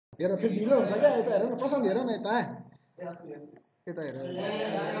हेर फेरि ढिलो हुन्छ क्या यता हेर न प्रशान्त हेर न यता यता हेर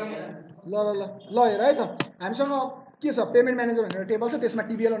ल ल ल ल हेर है त हामीसँग के छ पेमेन्ट म्यानेजर भनेर टेबल छ त्यसमा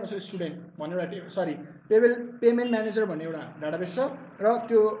टिबिएल अनुसार स्टुडेन्ट भन्ने एउटा सरी पेमेन्ट म्यानेजर भन्ने एउटा डाटाबेस छ र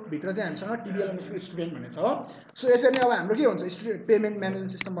त्यो भित्र चाहिँ हामीसँग टिबिएल अनुसार स्टुडेन्ट भन्ने छ हो सो यसरी नै अब हाम्रो के हुन्छ स्टुडेन्ट पेमेन्ट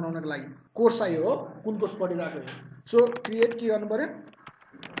म्यानेजमेन्ट सिस्टम बनाउनको लागि कोर्स चाहियो हो कुन कोर्स पढिरहेको हो सो क्रिएट के गर्नु पऱ्यो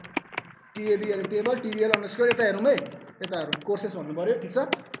टिएबिएल टेबल टिबिएल अनुस्कोर यता हेरौँ है यता हेरौँ कोर्सेस भन्नु पऱ्यो ठिक छ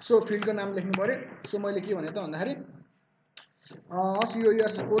सो फिल्डको नाम लेख्नु पऱ्यो सो मैले के भने त भन्दाखेरि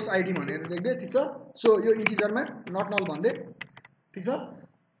सिओयुएस कोर्स आइडी भनेर लेख्दै ठिक छ सो यो इन्टिजरमा नट नल भन्दै ठिक छ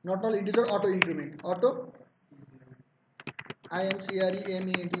not null integer auto increment auto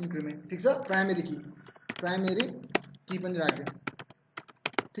INCREMENT increment ठिक छ प्राइमेरी की पनि राख्दै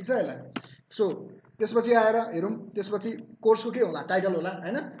ठिक छ यसलाई सो त्यसपछि आएर हेरौँ त्यसपछि कोर्सको के होला टाइटल होला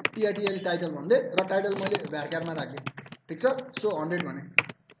हैन टिआइटिएल टाइटल भन्दै र टाइटल मैले भ्यारक्यारमा राखेँ ठिक छ सो 100 भने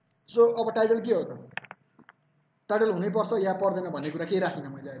सो अब टाइटल के हो त टाइटल हुनैपर्छ या पर्दैन भन्ने कुरा केही राखिनँ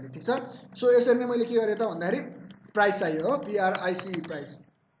मैले अहिले ठिक छ सो यसरी नै मैले के गरेँ त भन्दाखेरि प्राइस चाहियो हो PRICE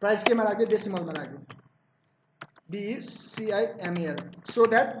प्राइस केमा राख्दै डेसिमलमा राख्दै DECIMAL सो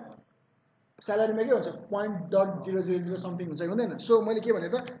द्याट स्यालेरीमा के हुन्छ 0.000 समथिङ हुन्छ हुँदैन सो मैले के भने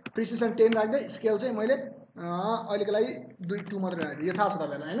त प्रिसिसन 10 राख्दै स्केल चाहिँ मैले अहिलेको लागि 2 मात्रै राख्दै यो थाहा छ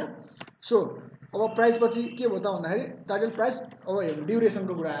तपाईँलाई हैन सो अब प्राइस पछि के भयो त भन्दाखेरि टाइटल प्राइस अब हेर्नु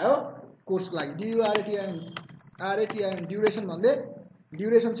ड्युरेसनको कुरा आयो कोर्सको लागि DURATIM ड्युरेसन भन्दै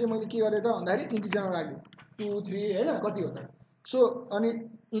ड्युरेसन चाहिँ मैले के गरेँ त भन्दाखेरि इन्टिजरमा राख्दै 2 3 हैन कति हो त सो अनि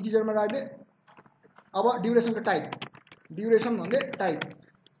इन्टिजरमा राख्दै अब ड्युरेसनको टाइप ड्युरेसन भन्दै टाइप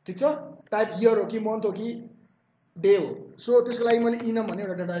ठिक छ टाइप इयर हो कि मन्थ हो कि डे हो सो त्यसको लागि मैले इनम भन्ने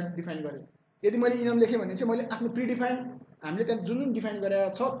एउटा डाटा डिफाइन गरेँ यदि मैले इनम लेखेँ भने चाहिँ मैले आफ्नो प्रिडिफाइन हामीले त्यहाँ जुन डिफाइन गरेको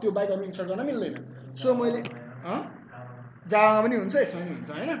छ त्यो बाहेक अरू इन्सर्ट गर्न मिल्दैन सो मैले जावामा पनि हुन्छ यसमा पनि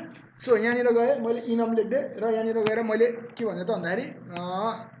हुन्छ हैन सो यहाँनिर गएँ मैले इनम लेख्दै र यहाँनिर गएर मैले के भने त भन्दाखेरि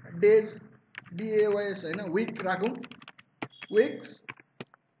डेज DAYS हैन विक राखौँ विक्स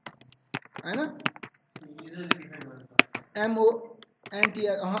हैन MONTH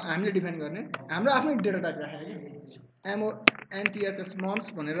हामीले डिफाइन गर्ने हाम्रो आफ्नै डेटा टाइप राखेको कि MONTHS मन्थ्स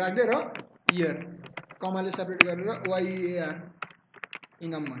भनेर राख्दै र इयर कमाले सेपरेट गरेर YEAR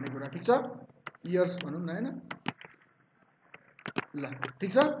इनम भन्ने कुरा ठिक छ इयर्स भनौँ न हैन ल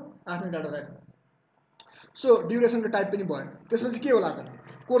ठिक छ आफ्नै डाटा टाइप सो ड्युरेसनको टाइप पनि भयो त्यसपछि के होला त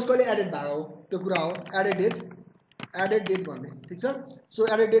कोर्स कहिले एडेड भएको हो त्यो कुरा हो एडेड डेट भन्ने ठिक छ सो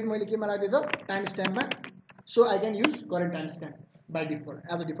एडेड डेट मैले केमा राख्दै त time स्ट्याम्पमा so I can use current time stamp by default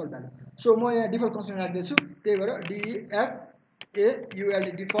as a default value so म यहाँ डिफल्ट कन्सटेन्ट राख्दैछु त्यही भएर DEFAULT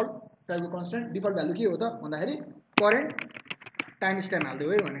डिफल्ट टाइपको कन्सटेन्ट डिफल्ट भ्यालु के हो त भन्दाखेरि करेन्ट टाइम स्ट्याम्प हाल्दै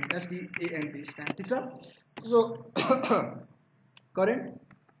है भने STAMP स्ट्याम्प ठिक छ सो करेन्ट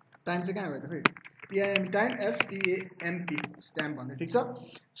टाइम चाहिँ कहाँ भयो त फेरि टाइम STAMP स्ट्याम्प भन्ने ठिक छ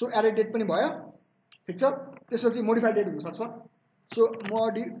सो एडेड डेट पनि भयो ठिक छ त्यसपछि मोडिफाइड डेट हुनसक्छ सो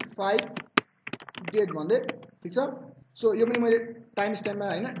मोडिफाइड डेट भन्दै ठिक छ सो यो पनि मैले टाइम स्ट्याम्पमा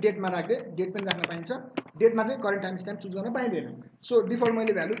हैन डेटमा राख्दै डेट पनि राख्न पाइन्छ डेटमा चाहिँ करेन्ट टाइम स्ट्याम्प चुज गर्न पाइँदैन सो डिफल्ट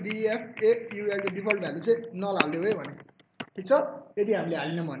मैले भ्यालु DEFAULT डिफल्ट भ्यालु चाहिँ नल हाल्दियो है भने ठिक छ यदि हामीले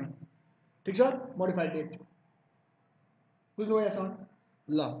हालिनौँ भने ठिक छ मोडिफाइड डेट बुझ्नुभयो यसमा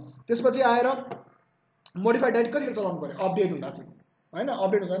ल त्यसपछि आएर मोडिफाइड डेट कतिखेर चलाउनु पऱ्यो अपडेट हुँदा चाहिँ हैन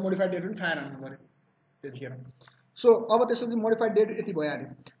अपडेट हुँदा मोडिफाइड डेट पनि फायर हाल्नु पऱ्यो त्यतिखेर सो अब त्यसपछि मोडिफाइड डेट यति भइहाल्यो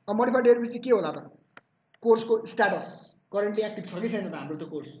अब मोडिफाइड डेट पछि के होला त कोर्सको स्ट्याटस करेन्टली एक्टिभ छ कि छैन त हाम्रो त्यो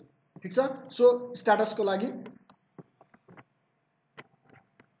कोर्स ठिक छ सो स्ट्याटसको लागि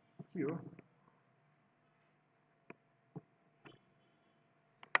के हो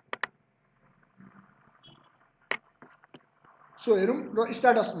सो हेरौँ र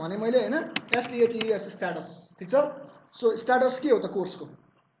स्ट्याटस भने मैले हैन STATUS स्ट्याटस ठिक छ सो स्ट्याटस के हो त कोर्सको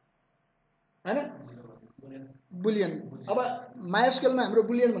हैन बुलियन अब माइस्क्युएलमा हाम्रो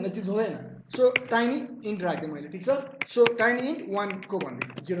बुलियन भन्ने चिज हुँदैन सो टाइनी इन्ट राख्दै मैले ठिक छ सो टाइनी इन्ट 1 को भन्दै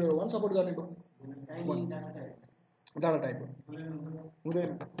 0 र 1 सपोर्ट गर्नेको डाटा टाइप हुँदैन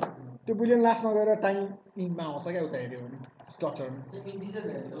त्यो बुलियन लास्टमा गएर टाइनी इन्टमा आउँछ क्या उता हेऱ्यो भने स्ट्रक्चरमा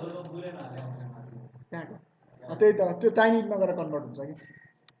कहाँको त्यही त त्यो टाइनी इन्टमा गएर कन्भर्ट हुन्छ कि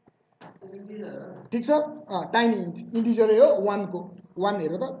ठिक छ टाइनी इन्ट इन्टिजरै हो 1 को 1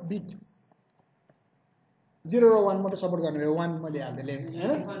 हेर त बिट 0 र 1 मात्रै सपोर्ट गर्ने भयो 1 मैले हाल्दै लेन्थ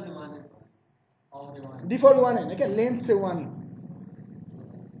हैन डिफल्ट 1 हैन क्या लेन्थ चाहिँ 1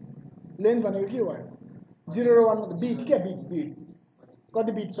 लेन्थ भनेको के भयो 0 र 1 मात्रै बिट क्या बिट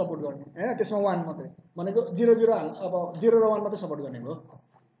कति बिट सपोर्ट गर्ने हैन त्यसमा 1 मात्रै भनेको 0 0 हाल अब 0 र 1 मात्रै सपोर्ट गर्ने भयो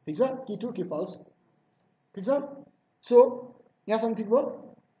ठिक छ कि ट्रु कि फल्स ठिक छ सो यहाँसम्म ठिक भयो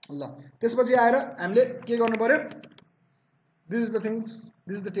ल त्यसपछि आएर हामीले के गर्नु पर्यो this is the things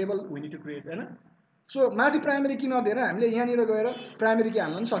this is the table we need to create हैन सो माथि प्राइमेरी की नदिएर हामीले यहाँनिर गएर प्राइमेरी की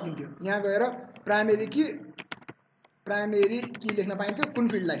हाल्न पनि सकिन्थ्यो यहाँ गएर प्राइमेरी की लेख्न पाइन्थ्यो कुन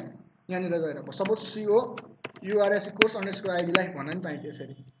फिल्डलाई यहाँनिर गएर suppose CO URS course underscore ID लाई भन्न पनि पाइन्थ्यो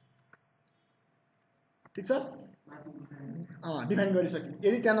यसरी ठीक छ डिफाइन गरिसक्यो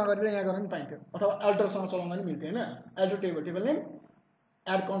यदि त्यहाँ नगरेर यहाँ गर्न पनि पाइन्थ्यो अथवा अल्टरसँग चलाउन पनि मिल्थ्यो हैन alter table name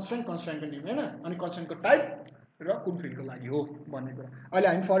add कन्स्ट्रेन्टको name हैन अनि कन्स्ट्रेन्टको टाइप र कुन फिल्डको लागि हो भन्ने कुरा अहिले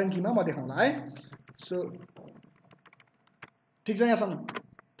हामी फरेन कीमा म देखाउँला है सो ठीक छ यहाँसम्म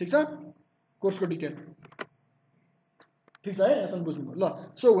ठीक छ कोर्सको डिटेल ठीक छ है यहाँसम्म बुझ्नुभयो ल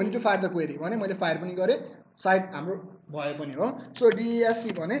so we need to fire the query भने मैले फायर पनि गरेँ सायद हाम्रो भयो पनि हो सो DESC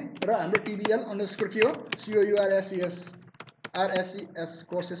भने र हाम्रो TBL अंडरस्कोर के हो COURSES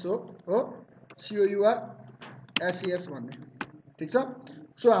कोर्सेस हो COURSES भन्ने ठीक छ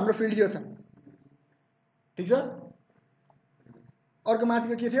सो हाम्रो फिल्ड यो छ ठीक छ अर्को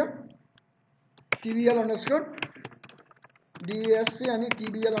माथिको के थियो TBL अंडरस्कोर DESC अनि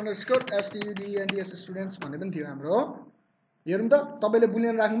TBL अंडरस्कोर STUDENTS स्टुडेन्ट्स भन्ने पनि थियो हाम्रो हो हेरौँ त तपाईले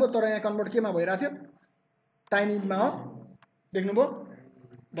बुलियन राख्नुभयो तर यहाँ कन्भर्ट केमा भइरा थियो टाइनीमा हो देख्नुभयो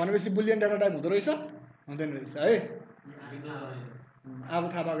भनेपछि बुलियन डाटा टाइप हुँदो रहेछ हुँदैन रहेछ है आज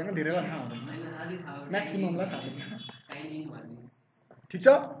थाहा पाएको धेरैलाई थाहा हुँदैन म्याक्सिममलाई थाहा छैन ठीक छ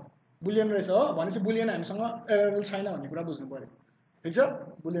बुलियन रहेछ हो भनेपछि बुलियन हामीसँग एभाइलेबल छैन भन्ने कुरा बुझ्नु पर्यो ठीक छ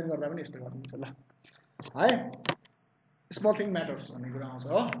बुलियन गर्दा पनि यस्तो गर्नुहुन्छ ल है स्मल थिङ म्याटर्स भन्ने कुरा आउँछ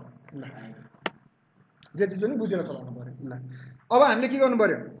हो ल जे चिज पनि बुझेर चलाउनु पर्यो ल अब हामीले के गर्नु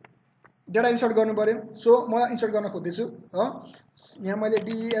पर्यो डेटा इन्सर्ट गर्नु पर्यो सो म इन्सर्ट गर्न खोज्दैछु हो यहाँ मैले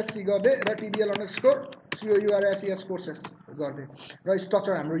DESC गर्दै र TBL अंडरस्कोर COURSES कोर्सेस गर्दै र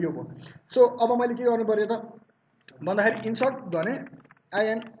स्ट्रक्चर हाम्रो यो भयो सो अब मैले के गर्नु पर्यो त भन्दाखेरि इन्सर्ट भने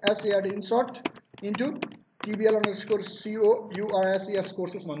INSERT insert into TBL underscore COURSES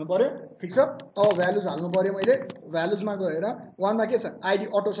courses भन्नु पर्यो ठीक छ अब भ्यालुज हाल्नु पर्यो मैले भ्यालुजमा गएर वानमा के छ ID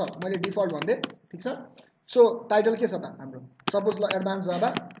अटो छ मैले डिफल्ट भन्दै ठीक छ सो टाइटल के छ त हाम्रो सपोज ल advance Java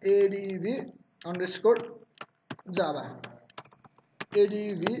ADV underscore Java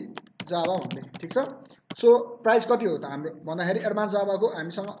भन्दै ठीक छ सो प्राइस कति हो त हाम्रो भन्दाखेरि एडभान्स जावाको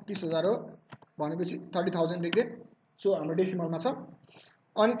हामीसँग 30,000 हो भनेपछि 30,000 लेख्दै सो हाम्रो डेसिमलमा छ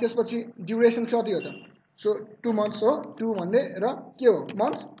अनि त्यसपछि ड्युरेसन कति हो त सो 2 मन्थ्स हो 2 भन्दै र के हो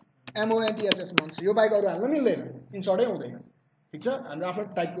मन्थ्स MONTHS मन्थ्स यो बाइक अरु हाल्न मिल्दैन इन्सर्टै हुँदैन ठीक छ हाम्रो आफ्नो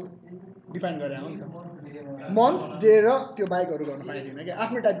टाइपको डिफाइन गरे हो नि त मन्थ डे र त्यो बाइकहरु गर्न पाइदैन के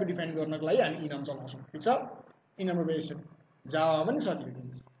आफ्नो टाइपको डिफाइन गर्नको लागि हामी इनम चलाउँछौँ ठीक छ इनम भेरिएसन जावा पनि सकियो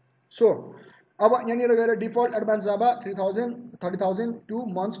सो अब यहाँनिर गएर डिफल्ट एडभान्स जावा 30,000 2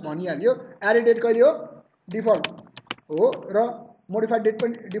 मन्थ्स भनिहाल्यो एडेड डेट कहिले हो डिफल्ट हो र मोडिफाइड डेट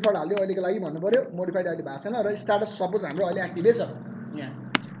पनि डिफल्ट हाल्यो अहिलेको लागि भन्नु पर्यो मोडिफाइड अहिले भएको छैन र स्ट्याटस सपोज हाम्रो अहिले एक्टिभै छ यहाँ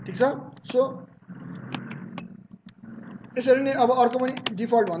ठीक छ सो यसरी नै अब अर्को पनि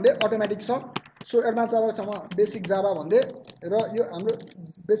डिफल्ट भन्दै अटोमेटिक छ सो एडभान्स जावासँग बेसिक जावा भन्दै र यो हाम्रो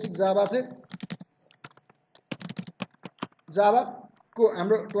बेसिक जावा चाहिँ जावाको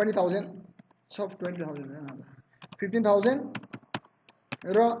हाम्रो 20,000 सब 20,000 15,000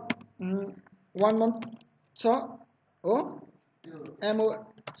 र 1 मन्थ छ हो एमओ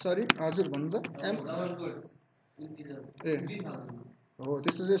सरी हजुर भन्नु त ए हो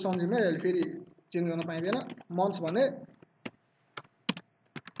त्यस्तो चाहिँ सम्झिनु है फेरि चेन्ज गर्न पाइँदैन मन्थ्स भने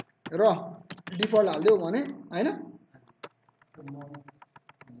र डिफल्ट हाल्दियो भने हैन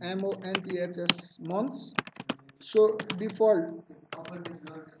MONTHS मन्थ्स सो डिफल्ट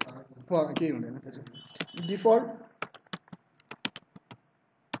केही हुँदैन डिफल्ट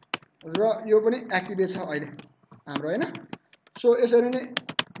र यो पनि एक्टिभै छ अहिले हाम्रो हैन सो यसरी नै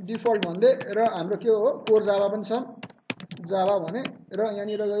डिफल्ट भन्दै र हाम्रो के हो कोर जावा पनि छ जावा भने र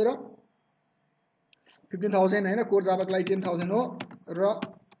यहाँनिर गएर 15,000 हैन कोर जावाको लागि 10,000 हो र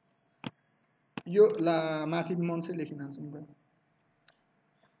यो माथि मन्थ चाहिँ लेखिन्छ नि त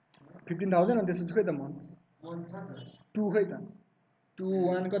 15,000 अनि त्यसपछि खै त मन्थ 2 खै त 2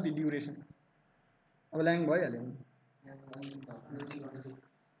 1 कति ड्युरेसन अब ल्याङ भइहाल्यो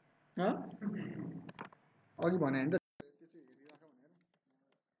अघि भने नि त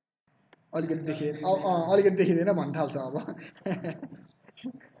अलिकति देखिँदैन भन्न थाल्छ अब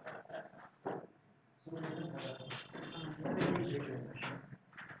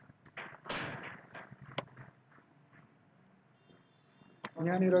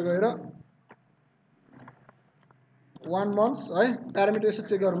यहाँनिर गएर 1 मन्थ्स है प्यारामिटर यसो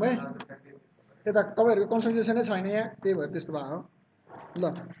चेक गरौँ है यता तपाईँहरूको कन्सन्ट्रेसनै छैन यहाँ त्यही भएर त्यस्तो भएको हो ल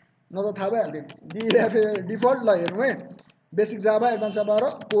न त थाहा भइहाल्थ्यो डिफल्ट ल हेरौँ है बेसिक जावा एडभान्स जावा र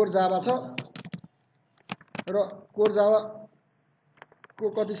कोर जावा छ र कोर जावा को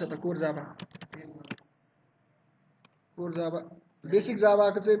कति छ त कोर जावा बेसिक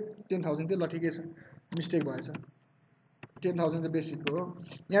जावाको चाहिँ 10,000 थियो ल ठिकै छ मिस्टेक भएछ 10,000 चाहिँ बेसिकको हो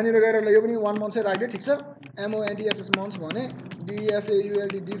यहाँनिर गएर ल यो पनि 1 मन्थ चाहिँ राख्यो ठिक छ MONTHS मन्थ्स भने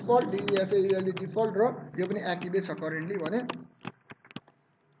DEFAULD डिफल्ट र यो पनि एक्टिभै छ करेन्टली भने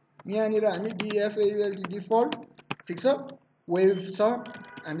यहाँनिर हामी DEFAULD डिफल्ट ठिक छ वेभ छ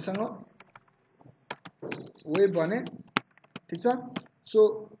हामीसँग वेभ भने ठिक छ सो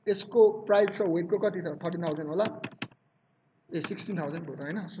यसको प्राइस छ वेभको कति छ 13,000 होला ए 16,000 भयो त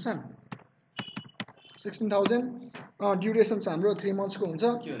हैन सुशान 16,000 ड्युरेसन छ हाम्रो 3 मन्थ्सको हुन्छ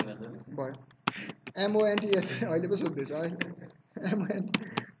भयो MONTH अहिले पो सोध्दैछ अहिले MONT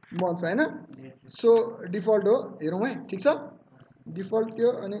मन्थ्स हैन सो डिफल्ट हो हेरौँ है ठिक छ डिफल्ट थियो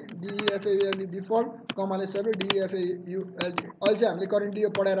अनि DEFAULD डिफल्ट कमाले सबै DEFAULD अहिले चाहिँ हामीले करेन्टली यो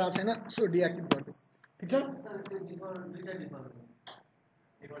पढाइरहेको छैन सो डिएक्टिभ गर्दै ठिक छ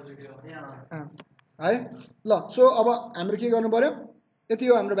है ल सो अब हाम्रो के गर्नु पर्यो यति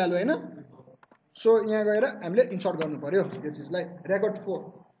हो हाम्रो भ्यालु हैन सो यहाँ गएर हामीले इन्सर्ट गर्नु पर्यो यो चिजलाई रेकर्ड 4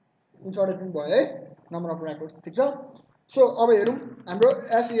 इन्सर्टेड पनि भयो है नम्बर अफ रेकर्ड्स ठिक छ सो अब हेरौँ हाम्रो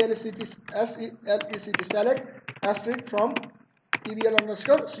SELECT select asterisk from TBL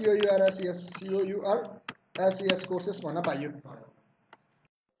underscore COURSES courses भन्न पाइयो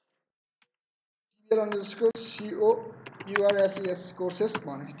TBL underscore COURSES courses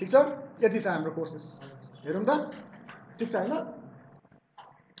भने ठिक छ यति छ हाम्रो कोर्सेस हेरौँ त ठिक छ हैन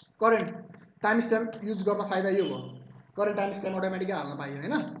करेन्ट टाइम स्ट्याम्प युज गर्दा फाइदा यो हो करेन्ट टाइम स्ट्याम्प अटोमेटिकली हाल्न पाइयो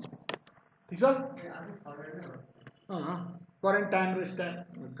हैन ठिक छ करेन्ट टाइम र स्ट्याम्प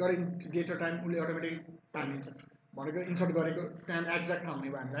करेन्ट डेट र टाइम उसले अटोमेटिक टाइम दिन्छ भनेको इन्सर्ट गरेको टाइम एक्ज्याक्ट नहुने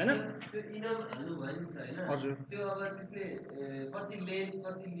भयो हामीलाई हैन त्यो इनम हाल्नु भयो नि हैन हजुर त्यो अब त्यसले कति लेन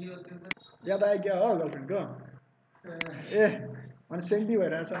कति लियो त्यो याद आयो क्या हो गर्लफ्रेन्डको ए अनि सेन्टी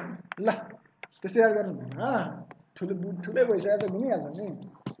भइरहेछ ल त्यस्तो याद गर्नु ठुलै भइसकेको छ घुमिहाल्छ नि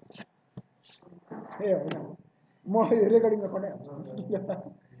ए होइन म यो रेकर्डिङमा पठाइहाल्छु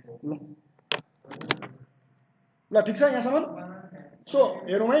ल ठिक छ यहाँसम्म सो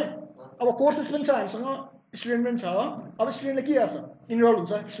हेरौँ है अब कोर्सेस पनि छ हामीसँग स्टुडेन्ट पनि छ अब स्टुडेन्टले के गर्छ इनरोल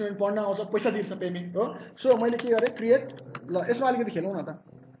हुन्छ स्टुडेन्ट पढ्न आउँछ पैसा तिर्छ पेमेन्ट हो सो मैले के गरेँ क्रिएट ल यसमा अलिकति खेलौँ न त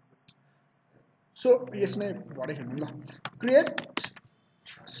सो यसमै भरे खेल्नु ल क्रिएट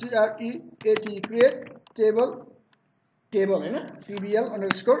CREAT क्रिएट टेबल हैन TBL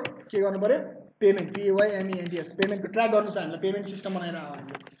underscore के गर्नु पर्यो पेमेन्ट PAYMENTS पेमेन्टको ट्र्याक गर्नु छ हामीलाई पेमेन्ट सिस्टम बनाएर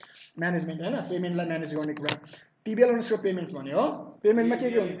हामीले म्यानेजमेन्ट हैन पेमेन्टलाई म्यानेज गर्ने कुरा TBL underscore पेमेन्ट्स भन्यो हो पेमेन्टमा के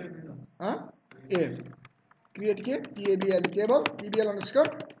हुने ए क्रिएट के TABL table TBL underscore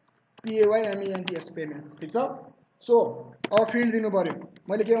PAYMENTS payments ठिक छ सो अब फिल्ड दिनु पर्यो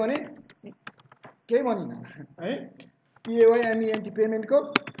मैले के भने केही भनिनँ है PAYMENT पेमेन्टको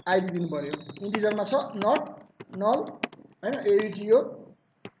आइडी दिनु पर्यो इन्टिजरमा छ नट नल हैन AUTO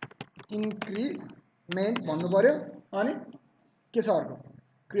इन्क्रिमेन्ट भन्नु पर्यो अनि के छ अर्को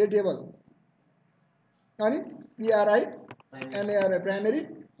क्रिएटेबल अनि PRI MARI प्राइमेरी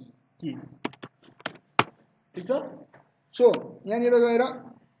की ठिक छ सो यहाँनिर गएर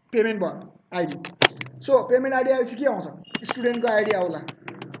पेमेन्ट भयो आइडी सो पेमेन्ट आइडी आएपछि के आउँछ स्टुडेन्टको आइडी आउला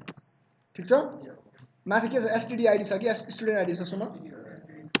ठिक छ माथि के छ STD आइडी छ कि स्टुडेन्ट आइडी छ सुन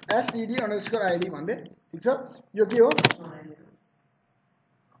STD underscore आइडी भन्दै ठिक छ यो के हो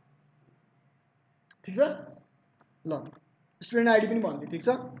ठिक छ ल स्टुडेन्ट आइडी पनि भन्दै ठिक छ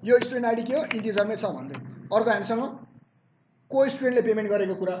यो स्टुडेन्ट आइडी के हो इन्टिजरमै छ भन्दै अर्को हामीसँग को स्टुडेन्टले पेमेन्ट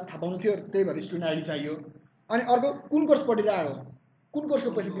गरेको कुरा थाहा पाउनु थियो त्यही भएर स्टुडेन्ट आइडी चाहियो अनि अर्को कुन कोर्स पढिरहेको कुन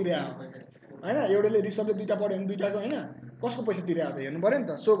कोर्सको पैसा तिरिरहेको हैन एउटाले रिसर्चले दुईटा पढ्यो भने दुईटाको हैन कसको पैसा तिरिरहेको हेर्नु पर्यो नि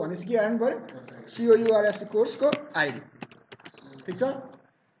त सो भनेपछि के हाल्नु पर्यो COURS कोर्सको आइडी ठिक छ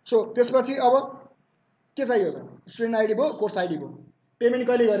सो त्यसपछि अब के चाहियो त स्टुडेन्ट आइडी भयो कोर्स आइडी भयो पेमेन्ट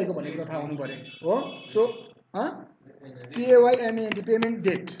कहिले गरेको भन्ने कुरा थाहा हुनु पर्यो हो सो PAYMENT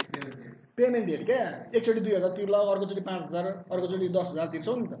पेमेन्ट डेट क्या एकचोटि 2,000 तिर्ला अर्कोचोटि 5,000 अर्कोचोटि 10,000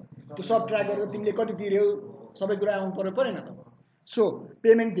 तिर्छौ नि त त्यो सब ट्र्याक गरेर तिमीले कति तिर्यौ सबै कुरा आउनु पर्यो परेन त सो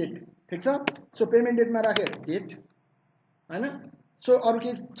पेमेन्ट डेट ठिक छ सो पेमेन्ट डेटमा राखेर डेट हैन सो अरु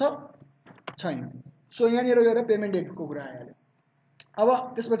के छ छैन सो यहाँनिर गएर पेमेन्ट डेटको कुरा आइहाल्यो अब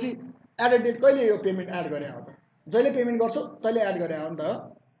त्यसपछि एडेड डेट कहिले यो पेमेन्ट एड गरे हो त जहिले पेमेन्ट गर्छौ तहिले एड गरे हो नि त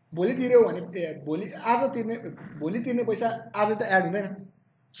भोलि तिर्यौ भने भोलि तिर्ने पैसा आज त एड हुँदैन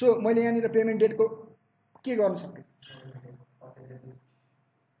सो मैले यहाँनिर पेमेन्ट डेटको के गर्न सक्छु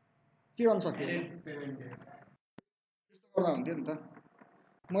यस्तो गर्दा हुन्थ्यो नि त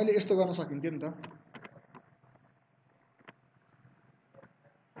मैले यस्तो गर्न सकिन्थ्यो नि त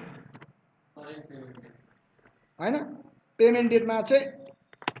हैन पेमेन्ट डेटमा चाहिँ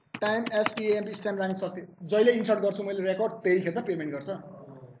टाइम एसटिएमपी स्ट्याम्प राख्न सक्थेँ जहिले इन्सर्ट गर्छु मैले रेकर्ड त्यहीखेर त पेमेन्ट गर्छ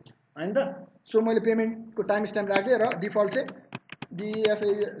हैन त सो मैले पेमेन्टको टाइम स्ट्याम्प राखेँ र डिफल्ट चाहिँ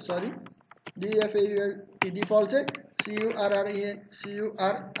डिफल्ट चाहिँ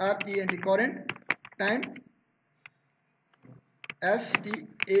CURRENT करेन्ट टाइम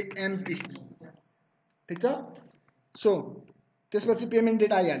एसटिएमपी ठिक छ सो त्यसपछि पेमेन्ट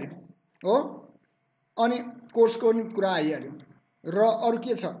डेट आइहाल्यो हो अनि कोर्सको नि कुरा आइहाल्यो र अरु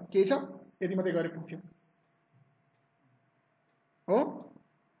के छ केही छ यति मात्रै गरे पुग्थ्यो हो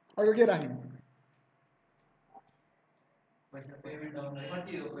अर्को के राख्ने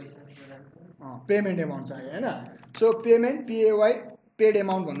पेमेन्ट एमाउन्ट चाहियो हैन सो पेमेन्ट पिएवाई पेड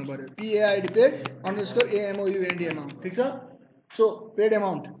एमाउन्ट भन्नु पर्यो पिएआईडी पेड अन्डरस्कोर एएमओयुएनडी एमाउन्ट ठिक छ सो पेड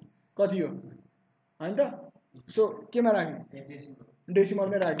एमाउन्ट कति हो हैन त सो केमा राख्ने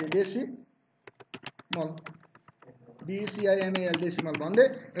डेसिमलमै राख्ने डेसिमल DCIMAL डेसिमल भन्दै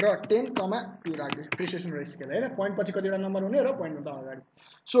र 10,2 राख्दै प्रिसिसन र स्केल हैन पोइन्ट पछि कतिवटा नम्बर हुने र पोइन्ट भन्दा अगाडि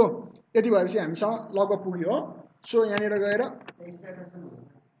सो यति भएपछि हामीसँग लगभग पुग्यो हो सो यहाँनिर गएर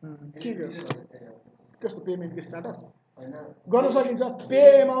के कस्तो पेमेन्टको स्ट्याटस गर्न सकिन्छ पे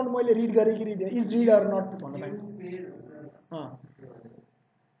एमाउन्ट मैले रिड गरेँ कि read is read or not भन्न पाइन्छ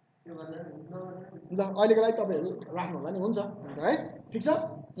ल अहिलेको लागि तपाईँहरू राख्नु होला नि हुन्छ है ठिक छ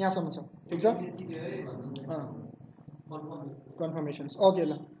यहाँसम्म छ ठिक छ कन्फर्मेसन्स ओके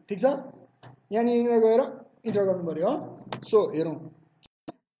ल ठिक छ यहाँनिर गएर इन्टर गर्नु पर्यो हो सो हेरौँ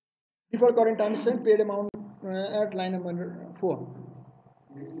differ current time saint paid amount at line number 4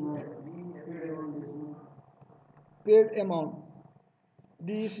 paid amount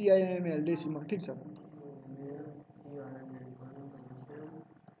DCIMAL decimal ठिक छ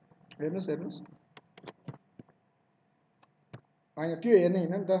हेर्नुहोस् होइन त्यो हेर्ने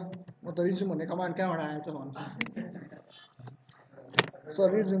होइन नि त म त रिज्युम भन्ने कमान्ड कहाँबाट आएछ भन्छ सो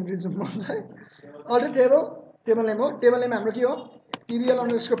रिज्युम भन्छ है अल्टर टेबल नेम हो टेबल नेम हाम्रो के हो टिबिएल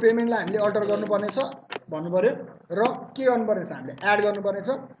अन्डरस्कोर पेमेन्टलाई हामीले अल्टर गर्नुपर्ने छ भन्नु पर्यो र के गर्नुपर्ने छ हामीले एड गर्नुपर्ने छ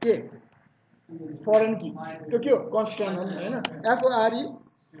के फरेन की त्यो के हो कन्स्ट्यान्ट हो हैन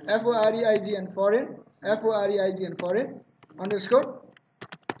FOREIGN फरेन अन्डरस्कोर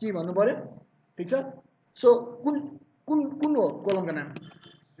की भन्नु पर्यो ठिक छ सो कुन हो कोलमको नाम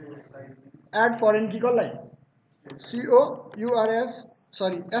एड फरेन की कसलाई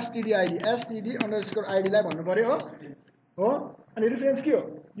STD अन्डरस्कोर आइडीलाई भन्नु पर्यो हो अनि रिफरेन्स के हो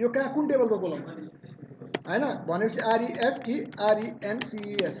यो कहाँ कुन टेबलको कोलम हैन भनेपछि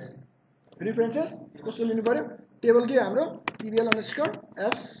REFERENCES रिफरेन्सेस कसको लिनु पर्यो टेबल के हाम्रो टिबिएल अन्डरस्कोर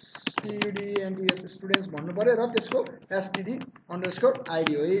STDNDS स्टुडेन्ट्स भन्नु पर्यो र त्यसको STD अन्डरस्कोर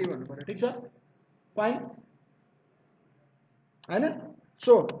आइडी हो भन्नु पर्यो ठिक छ फाइन हैन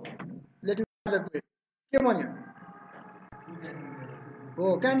सो लेट मी के भन्यो हो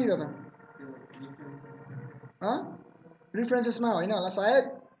कहाँनिर त रिफरेन्सेसमा होइन होला सायद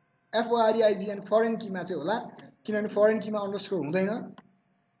FOREIGN फरेन कीमा चाहिँ होला किनभने फरेन कीमा अन्डरस्कोर हुँदैन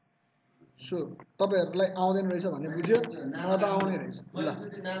सो तपाईँहरूलाई आउँदैन रहेछ भन्ने बुझ्यो मलाई त आउने रहेछ ल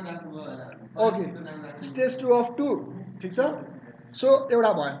ओके स्टेज 2 अफ 2 ठिक छ सो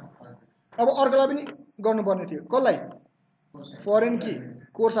एउटा भयो अब अर्कोलाई पनि गर्नुपर्ने थियो कसलाई फरेन की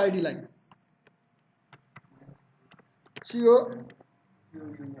course आइडीलाई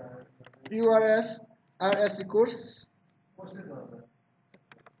COURSE course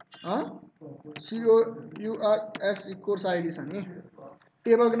COURSE course ID छ नि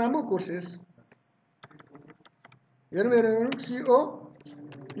टेबलको नाम हो कोर्सेस हेरौँ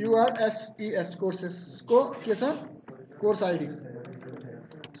COURSES कोर्सेसको के छ course ID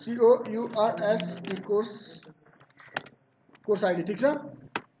COURSE course ID ठिक छ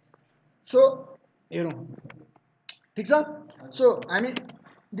सो हेरौँ ठिक छ सो हामी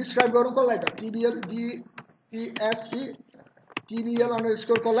डिस्क्राइब गरौँ कसलाई त TBL DESC TBL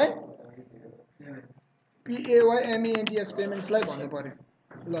अन्डरस्कोर कसलाई PAYMENTS पेमेन्ट्सलाई भन्नु पर्यो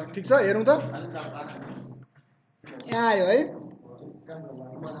ल ठिक छ हेरौँ त यहाँ आयो है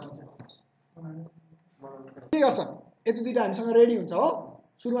के गर्छ यति दुईवटा हामीसँग रेडी हुन्छ हो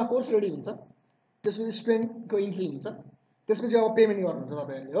सुरुमा कोर्स रेडी हुन्छ त्यसपछि स्टुडेन्टको इन्ट्री हुन्छ त्यसपछि अब पेमेन्ट गर्नुहुन्छ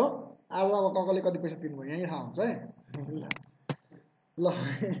तपाईँहरूले हो आज अब ककले कति पैसा तिर्नुभयो यहीँ थाहा हुन्छ है ल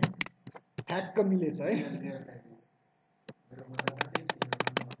ठ्याक्क मिलेछ है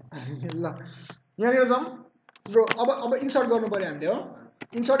ल यहाँनिर जाउँ र अब इन्सर्ट गर्नु पर्यो हामीले हो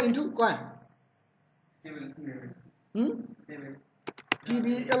इन्सर्ट इन्टु कहाँ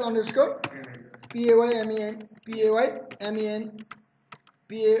TBL अन्डरस्कोर PAYMENTS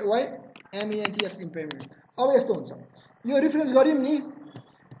पेमेन्ट अब यस्तो हुन्छ यो रिफरेन्स गऱ्यौँ नि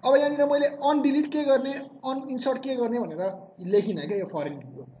अब यहाँनिर मैले अनडिलिट के गर्ने अनइन्सर्ट के गर्ने भनेर लेखिनँ क्या यो फरेन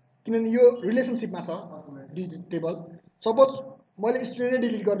कीको, किनभने यो रिलेसनसिपमा छ टेबल। सपोज मैले स्टुडेन्टै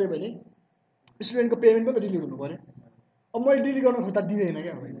डिलिट गरिदिएँ भने स्टुडेन्टको पेमेन्ट पनि त डिलिट हुनु पऱ्यो। अब मैले डिलिट गर्न खोज्दा दिँदैन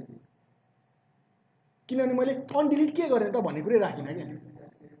क्या मैले, किनभने मैले अनडिलिट के गर्ने त भन्ने कुरै राखिनँ क्या।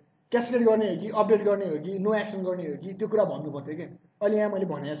 क्यास्केड गर्ने हो कि अपडेट गर्ने हो कि नो एक्सन गर्ने हो कि त्यो कुरा भन्नु पर्थ्यो क्या। अहिले यहाँ मैले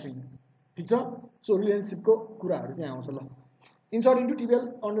भनेको छुइनँ, ठिक छ। सो रिलेसनसिपको कुराहरू त्यहाँ आउँछ। ल इन्सर्ट इन्टु टिबिएल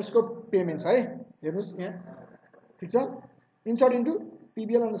अन्डरस्कोर पेमेन्ट्स है, हेर्नुहोस् यहाँ, ठिक छ। इन्सर्ट इन्टु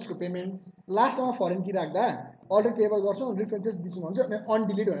टिबिएल अन्डरस्कोर पेमेन्ट्स, लास्टमा फरेन की राख्दा अर्डर टेबल गर्छौँ, रिफरेन्सेस दिन्छौँ भन्छ, अनि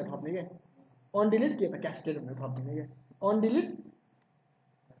अनडिलिट भनेर थप्ने क्या। अनडिलिट के त क्यास्केड भनेर थपिदिने क्या। अनडिलिट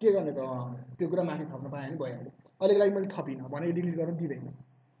के गर्ने त त्यो कुरा माथि थप्न पाएँ भने भइहाल्यो। अहिलेको लागि मैले थपिनँ भनेको डिलिट गर्न दिँदैन।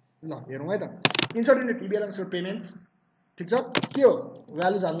 ल हेरौँ है त। इन्सर्ट इन्टु टिबिएल अन्डरस्कोर पेमेन्ट्स, ठिक छ। के हो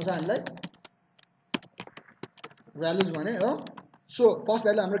भ्यालुज हाल्नु छ हामीलाई, भ्यालुज भने हो। सो फर्स्ट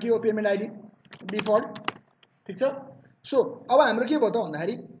भ्यालु हाम्रो के हो, पेमेन्ट आइडी डिफल्ट, ठिक छ। सो अब हाम्रो के भयो त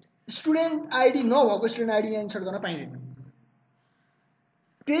भन्दाखेरि स्टुडेन्ट आइडी नभएको स्टुडेन्ट आइडी यहाँ इन्सर्ट गर्न पाइँदैन।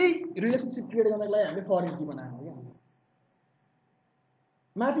 त्यही रिलेसनसिप क्रिएट गर्नको लागि हामीले फरेन की बनाएको क्या।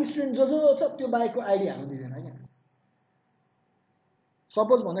 माथि स्टुडेन्ट जो छ त्यो बाहेकको आइडी हाल्नु दिँदैन क्या।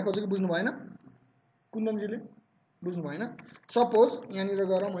 सपोज भन्ने खोजेको बुझ्नु भएन कुन्दनजीले, बुझ्नु भएन। सपोज यहाँनिर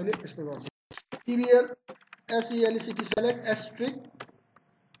गएर मैले यस्तो गर्छु, टिबिएल एसइएलसिटी सेलेक्ट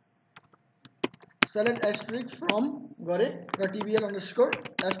एस्ट्रिक फ्रम गरेँ र टिबिएल अन्डरस्कोर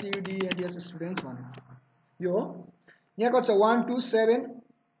एसटियुडिएनटिएस स्टुडेन्ट्स भने यो हो। यहाँ कति छ 1 2 7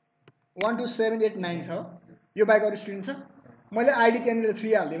 8 9 छ, यो बाहेक अरू स्टुडेन्ट छ। मैले आइडी त्यहाँनिर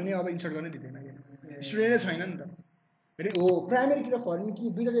 3 हालिदिएँ भने अब इन्सर्ट गर्नै दिँदैन क्या, स्टुडेन्टै छैन नि त। हो प्राइमेरी कि र फरेन कि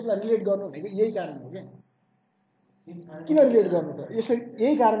दुईवटा टेबललाई रिलेट गर्नु भनेको यही कारण हो क्या। किन रिलेट गर्नु त, यसरी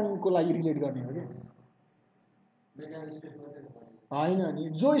यही कारणको लागि रिलेट गर्ने हो क्या। होइन नि,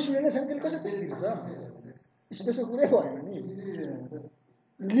 जो स्टुडेन्टै छैन त्यसले कसरी पैसा तिर्छ, स्पेसको कुरै भएन नि।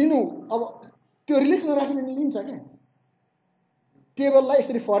 लिनु अब त्यो रिलेसनमा राखिने लिन्छ क्या। टेबललाई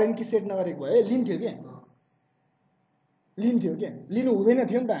यसरी फरेन कि सेट नगरेको भए लिन्थ्यो क्या, लिनु हुँदैन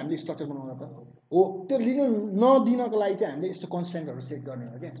थियो नि त हामीले स्ट्रक्चर बनाउँदा त। हो त्यो लिनु नदिनको लागि चाहिँ हामीले यस्तो कन्सटेन्टहरू सेट गर्ने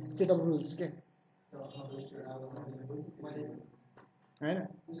हो क्या, सेट अफ रुल्स क्या, होइन।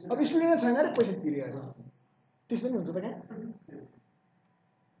 अब स्टुडेन्ट छैन अरे पैसा तिर्यो अरे त्यस्तो नि हुन्छ त कहाँ।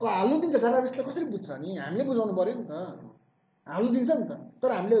 अब हाल्नु दिन्छ डाटाबेसले कसरी बुझ्छ नि, हामीले बुझाउनु पऱ्यो नि त, हाल्नु दिन्छ नि त।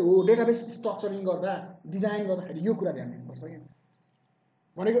 तर हामीले हो डेटाबेस स्ट्रक्चरिङ गर्दा डिजाइन गर्दाखेरि यो कुरा ध्यान दिनुपर्छ क्या।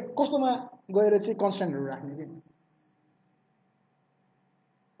 भनेको कस्तोमा गएर चाहिँ कन्सटेन्टहरू राख्ने कि,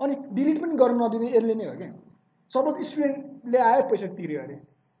 अनि डिलिट पनि गर्न नदिने यसले नै हो क्या। सपोज स्टुडेन्टले आयो पैसा तिर्यो अरे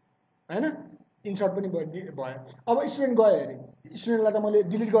होइन, इन्सर्ट पनि भयो। अब स्टुडेन्ट गयो अरे, स्टुडेन्टलाई त मैले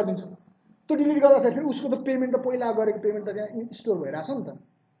डिलिट गरिदिन्छु। त्यो डिलिट गर्दाखेरि फेरि उसको त पेमेन्ट त पहिला गरेको पेमेन्ट त त्यहाँ स्टोर भइरहेछ नि त,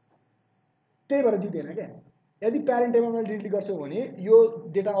 त्यही भएर दिँदैन क्या। यदि प्यारेन्ट टेबलमा डिलिट गर्छौ भने यो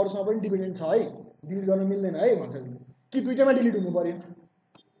डेटा अरूसँग पनि डिपेन्डेन्ट छ है, डिलिट गर्न मिल्दैन है भन्छ कि दुईटैमा डिलिट हुनु पऱ्यो।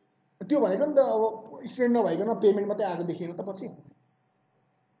 त्यो भनेको नि त अब स्टुडेन्ट नभइकन पेमेन्ट मात्रै आएको देखिएन त पछि,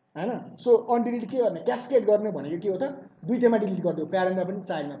 होइन। सो अनडिलिट के गर्ने, क्यास्केड गर्ने भनेको के हो त, दुईटैमा डिलिट गरिदियो, प्यारेन्टमा पनि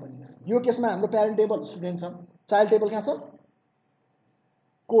चाइल्डमा पनि। यो केसमा हाम्रो प्यारेन्ट टेबल स्टुडेन्ट छ, चाइल्ड टेबल कहाँ छ,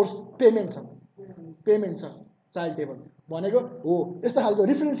 कोर्स पेमेन्ट छ, चाइल्ड टेबल भनेको हो। यस्तो खालको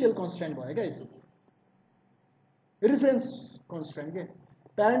रिफरेन्सियल कन्सटेन्ट भयो क्या, यो चाहिँ रिफरेन्स कन्सटेन्ट के।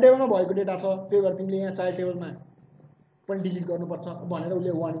 प्यारेन्ट टेबलमा भएको डेटा छ, त्यही भएर तिमीले यहाँ चाइल्ड टेबलमा पनि डिलिट गर्नुपर्छ भनेर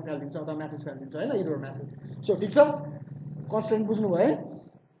उसले वार्निङ फालिदिन्छ अथवा म्यासेज फालिदिन्छ होइन, एरर म्यासेज। सो ठिक छ, कन्सटेन्ट बुझ्नुभयो है।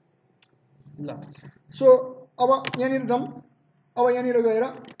 ल सो अब यहाँनिर जाउँ। अब यहाँनिर गएर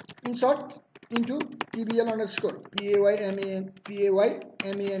insert into टिबिएल underscore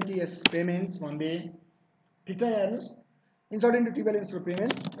PAYMENTS payments भन्दै, ठिक छ। यहाँ हेर्नुहोस्, insert into टिबिएल underscore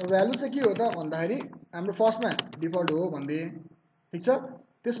payments, value चाहिँ के हो त भन्दाखेरि हाम्रो फर्स्टमा डिफल्ट हो भन्दै, ठिक छ।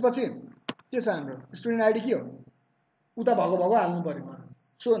 त्यसपछि के छ हाम्रो स्टुडेन्ट आइडी के हो, उता भएको हाल्नु पऱ्यो।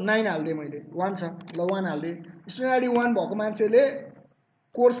 सो 9 हालिदिएँ मैले, 1 छ, ल 1 हालिदिएँ। स्टुडेन्ट आइडी 1 भएको मान्छेले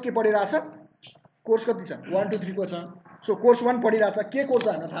कोर्स के पढिरहेछ, कोर्स कति छ 1 2 3 को छ। सो कोर्स 1 पढिरहेछ, के कोर्स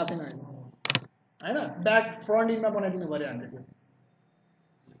हामीलाई थाहा छैन होइन, ब्याक फ्रन्ट इन्डमा बनाइदिनु पऱ्यो हामीले। त्यो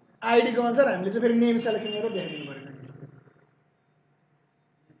आइडीको अनुसार हामीले चाहिँ फेरि नेम सेलेक्सन गरेर देखाइदिनु पऱ्यो।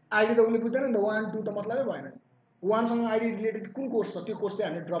 आइडी त उसले बुझ्दैन नि त, 1 2 त मतलबै भएन। 1 सँग आइडी रिलेटेड कुन कोर्स छ त्यो कोर्स चाहिँ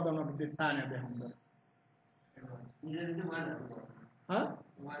हामीले ड्रप डाउनमा तानेर देखाउनु पऱ्यो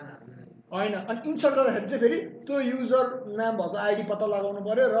होइन। अनि इन्सर्ट गर्दाखेरि चाहिँ फेरि त्यो युजर नाम भएको आइडी पत्ता लगाउनु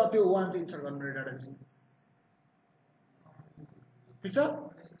पऱ्यो र त्यो 1 चाहिँ इन्सर्ट गर्नु पऱ्यो डाटाबेसमा, ठिक छ।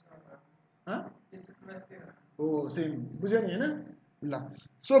 हो सेम बुझ्यो नि होइन। ल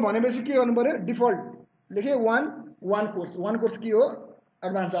सो भनेपछि के गर्नु पऱ्यो, डिफल्ट लेखेँ 1 कोर्स के हो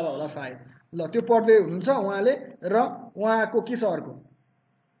एडभान्स जावा होला सायद ल त्यो पढ्दै हुनुहुन्छ उहाँले र उहाँको के छ अर्को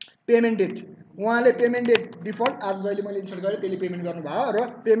पेमेन्ट डेट उहाँले पेमेन्ट डेट डिफल्ट आज जहिले मैले इन्सर्ट गरेँ त्यसले पेमेन्ट गर्नुभयो र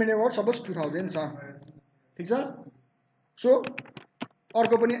पेमेन्ट एमाउन्ट सपोज 2000 छ ठिक छ सो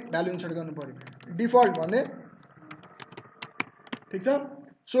अर्को पनि भ्यालु इन्सर्ट गर्नु पर्यो डिफल्ट भन्ने ठिक छ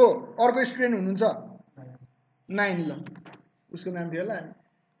सो अर्को स्टुडेन्ट हुनुहुन्छ 9 ल उसको नाम थियो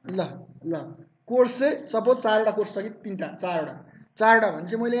ल कोर्स चाहिँ सपोज 4वटा कोर्स छ कि 3टा 4वटा भने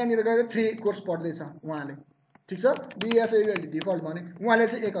चाहिँ मैले यहाँनिर गएर 3 कोर्स पढ्दैछ उहाँले ठिक छ डिएफएयुएल डिफल्ट भने उहाँले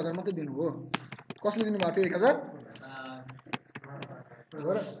चाहिँ 1000 मात्रै दिनुभयो कसले दिनुभएको थियो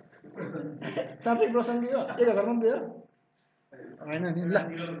 1000 साँच्चै प्रसङ्ग यो 1000 मात्रै दियो होइन नि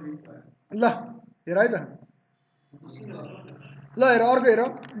ल हेर है त ल हेर अर्को हेर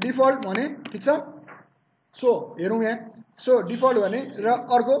डिफल्ट भने ठिक छ सो हेरौँ यहाँ सो डिफल्ट भने र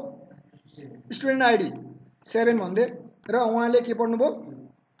अर्को स्टुडेन्ट आइडी 7 भन्दै र उहाँले के पढ्नुभयो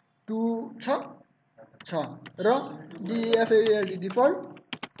 2 छ र डिएफएयुएल डिफल्ट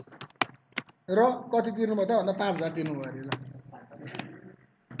र कति तिर्नुभयो त भन्दा 5000 तिर्नुभयो अरे ल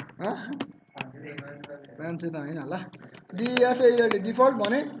 500 त होइन ल डिएफएयुएल डिफल्ट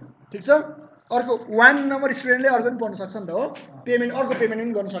भने ठिक छ अर्को 1 नम्बर स्टुडेन्टले अर्को पनि पढ्न सक्छ नि त हो पेमेन्ट अर्को पेमेन्ट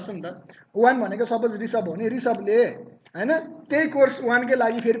पनि गर्न सक्छ नि त 1 भनेको सपोज रिसभ हो नि रिसभले हैन त्यही कोर्स 1 कै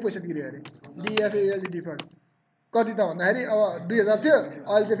लागि फेरि पैसा तिर्यो अरे डिएफएयुएल डिफल्ट कति त भन्दाखेरि अब 2000 थियो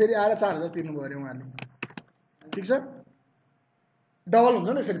अहिले चाहिँ फेरि आएर 4000 तिर्नुभयो अरे उहाँले ठिक छ डबल हुन्छ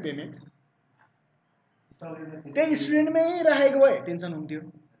नि यसरी पेमेन्ट त्यही स्टुडेन्टमै राखेको भए टेन्सन हुन्थ्यो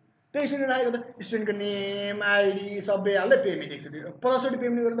त्यही स्टुडेन्ट राखेको त स्टुडेन्टको नेम आइडी सबै हाल्दै पेमेन्ट एकचोटि 50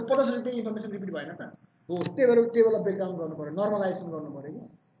 पेमेन्ट गरेर त 50 त्यही इन्फर्मेसन रिपिट भएन त हो त्यही भएर टेबललाई ब्रेकडाउन गर्नु पर्यो नर्मलाइजेसन गर्नु पर्यो कि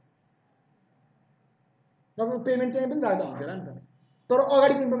तपाईँ पेमेन्ट त्यही पनि राख्दा हुन्थ्यो नि त तर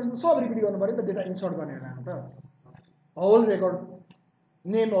अगाडिको इन्फर्मेसन सब रिपिट गर्नु पर्यो नि त डेटा इन्सर्ट गर्ने होला त होल रेकर्ड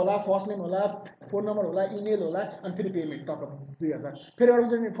नेम होला फर्स्ट नेम होला फोन नम्बर होला इमेल होला अनि फेरि पेमेन्ट टक 2000 फेरि अरू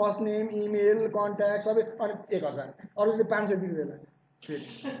चाहिँ फर्स्ट नेम इमेल कन्ट्याक्ट सबै अनि 1000 अरू चाहिँ 500 दिँदैन फेरि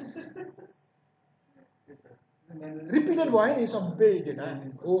रिपिटेड भयो नि सबै डेटा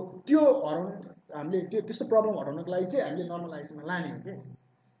हो त्यो हराउनु हामीले त्यो त्यस्तो प्रब्लम हटाउनको लागि चाहिँ हामीले नर्मलाइजेसनमा लाने हो कि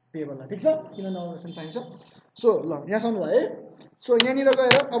टेबललाई ठिक छ किन नर्मलाइजेसन चाहिन्छ सो ल यहाँसम्म भयो है सो यहाँनिर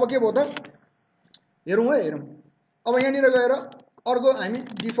गएर अब के भयो त हेरौँ है हेरौँ अब यहाँनिर गएर अर्को हामी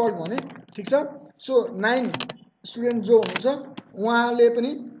डिफल्ट भने ठिक छ सो 9 स्टुडेन्ट जो हुनुहुन्छ उहाँले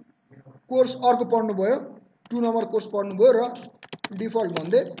पनि कोर्स अर्को पढ्नुभयो 2 नम्बर कोर्स पढ्नुभयो र डिफल्ट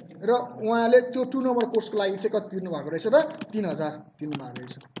भन्दै र उहाँले त्यो 2 नम्बर कोर्सको लागि चाहिँ कति तिर्नु भएको रहेछ त 3000 तिर्नु भएको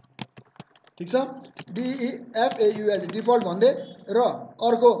रहेछ ठिक छ डिएफएयुएल डिफल्ट भन्दै र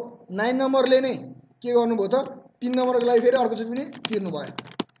अर्को 9 नम्बरले नै के गर्नुभयो त 3 नम्बरको लागि फेरि अर्को चाहिँ पनि तिर्नु भयो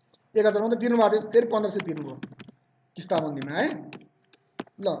 1000 मात्रै तिर्नु भएको थियो फेरि 1500 तिर्नुभयो किस्ताबन्दीमा है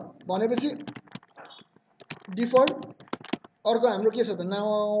ल भनेपछि डिफल्ट अर्को हाम्रो के छ त now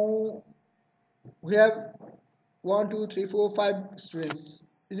we have 1 2 3 4 5 students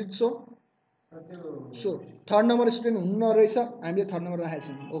is it so so third number student हुनु रहेछ हामीले थर्ड नम्बर राखेको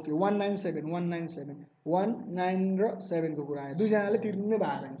छौँ ओके 197 र 7 को कुरा आयो दुईजनाले तिर्नु नै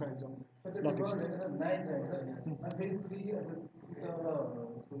भएको रहेछ एकदम ल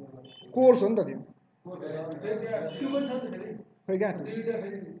कोर्स हो नि त त्यो खै कहाँ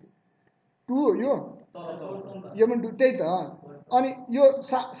 2 यो पनि त्यही त अनि यो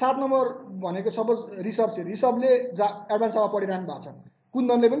 7 नम्बर भनेको सपोज रिसभ छ रिसभले एडभान्स आवा पढिरहनु भएको छ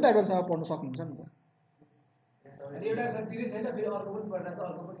कुन्दनले पनि त एडभान्स आवा पढ्न सक्नुहुन्छ नि त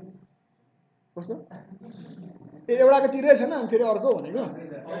कस्तो ए एउटाको तिरै छैन अनि फेरि अर्को भनेको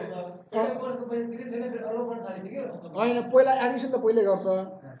होइन पहिला एडमिसन त पहिल्यै गर्छ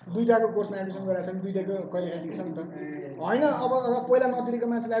दुईटाको कोर्समा एडमिसन गरेको छ भने दुईटाको कहिले काहीँ दिन्छ नि त होइन अब पहिला नतिरेको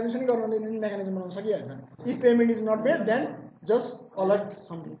मान्छेले एडमिसनै गर्न मेकानिजम बनाउन सकिहाल्छ if payment is not made then just alert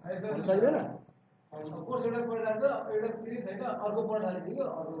something भन्न सकिँदैन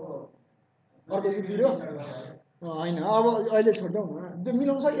अर्को चाहिँ तिर्यो होइन अब अहिले छोड्देऊ न त्यो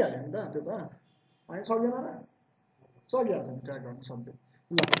मिलाउन सकिहाल्यो नि त त्यो त होइन सक्दैन र सकिहाल्छ नि ट्र्याक गर्न सक्दैन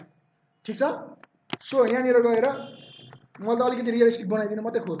ल ठिक छ सो यहाँनिर गएर मैले त अलिकति रियलिस्टिक बनाइदिनु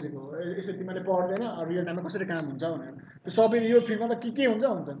मात्रै खोजेको यसरी तिमीले पढ्दैन रियल टाइममा कसरी काम हुन्छ भनेर त्यो सबै यो फिल्डमा त के हुन्छ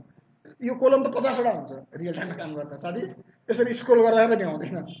यो कोलम त 50वटा हुन्छ रियल टाइममा काम गर्दा साथी यसरी स्क्रोल गर्दा पनि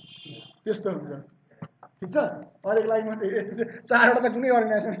आउँदैन त्यस्तो हुन्छ ठिक छ अहिलेको लागि मात्रै 4वटा त कुनै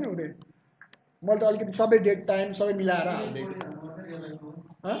अर्गनाइजेसन नै हुँदैन मैले त अलिकति सबै डेट टाइम सबै मिलाएर हालिदिएको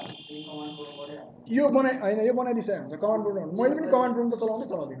यो होइन यो बनाइदिइसकेको हुन्छ कमान्ड प्रोग्राम मैले पनि कमान्ड प्रोग्राम त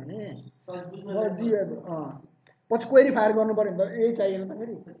चलाउँदैन नि पछि क्वेरी फायर गर्नु पऱ्यो भने त यही चाहिएन त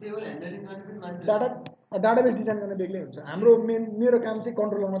फेरि डाटा डाटाबेस डिजाइन गर्ने बेग्लै हुन्छ हाम्रो मेरो काम चाहिँ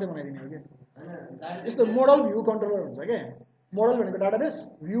कन्ट्रोलर मात्रै बनाइदिने हो क्या यस्तो मोडल भ्यू कन्ट्रोलर हुन्छ क्या मोडल भनेको डाटाबेस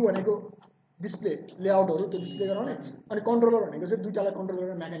भ्यू भनेको डिस्प्ले लेआउटहरू त्यो डिस्प्ले गराउने अनि कन्ट्रोलर भनेको चाहिँ दुईटालाई कन्ट्रोल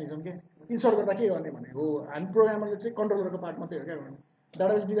गर्ने मेकानिजम के इन्सर्ट गर्दा के गर्ने भने हो हामी प्रोग्रामरले चाहिँ कन्ट्रोलरको पार्ट मात्रै हो क्या गर्ने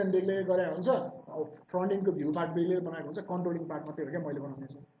डाटाबेस डिजाइन बेग्लै गरेर हुन्छ फ्रन्ट एन्डको भ्यू पार्ट बेग्लै बनाएको हुन्छ कन्ट्रोलिङ पार्ट मात्रै हो क्या मैले बनाउने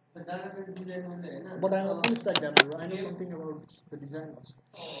चाहिँ But I'm a full stack developer. I know something about the design also.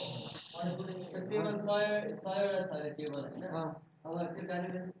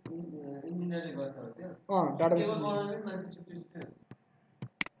 Database.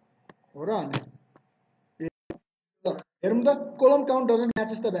 हो र अनि हेरौँ त column count doesn't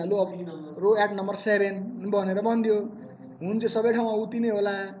matches the value of row at number 7 भनेर भनिदियो हुन्छ सबै ठाउँमा उति नै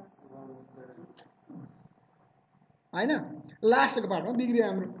होला हैन लास्टको पार्टमा बिग्रियो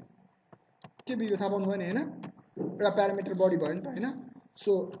हाम्रो के बिग्रियो थाहा पाउनु भएन हैन एउटा प्यारामिटर बढी भयो नि त हैन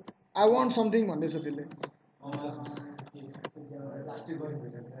सो आई वान्ट समथिङ भन्दैछ त्यसले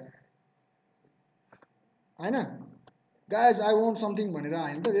हैन गाइज आई वान्ट समथिङ भनेर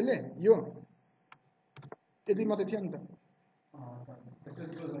आयो नि त त्यसले यो यति मात्रै थियो नि त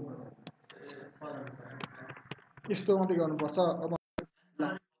यस्तो मात्रै गर्नुपर्छ अब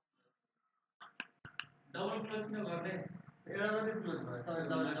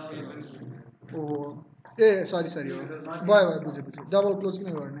ओहो ए सरी सरी हो भयो भयो बुझेँ बुझेँ डबल क्लोज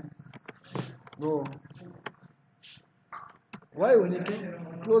किन गर्ने हो why we need to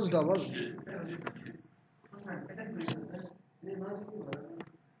close double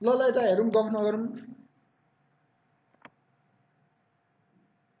ल ल यता हेरौँ गफ नगरौँ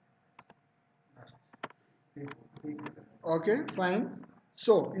okay fine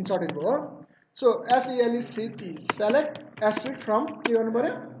so insert is over so SELECT select asterisk from के गर्नु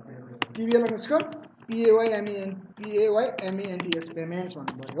पर्यो TBL underscore PAYMENTS payments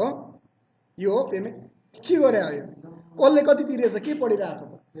भन्नु पर्यो यो हो पेमेन्ट के गरे आयो कसले कति तिरेछ के पढिरहेछ त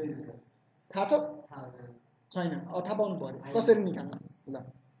थाहा छ छैन थाहा पाउनु पर्यो कसरी निकाल्नु ल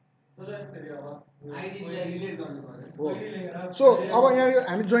सो अब यहाँ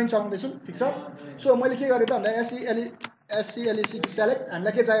हामी जोइन चलाउँदैछौँ ठिक छ सो मैले के गरेँ त भन्दा SELECT सेलेक्ट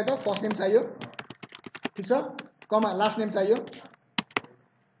हामीलाई के चाहियो त फर्स्ट नेम चाहियो ठिक छ कमा लास्ट नेम चाहियो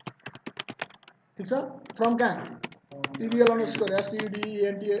ठिक छ फ्रम कहाँ TBL underscore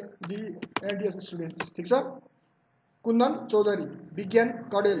STUDENTS स्टुडेन्ट्स ठिक छ कुन्दन चौधरी विज्ञान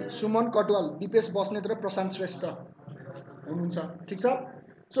कडेल सुमन कटवाल दिपेश बस्नेत र प्रशान्त श्रेष्ठ हुनुहुन्छ ठिक छ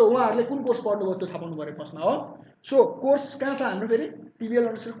सो उहाँहरूले कुन कोर्स पढ्नुभयो त्यो थाहा पाउनु पऱ्यो फर्स्टमा हो सो कोर्स कहाँ छ हाम्रो फेरि TBL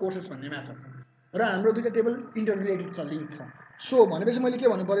underscore कोर्सेस भन्नेमा छ र हाम्रो दुईटा टेबल इन्टर रिलेटेड छ लिङ्क छ सो भनेपछि मैले के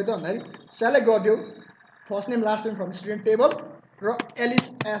भन्नु पऱ्यो त भन्दाखेरि सेलेक्ट गरिदियो first name last name from student table र एलिस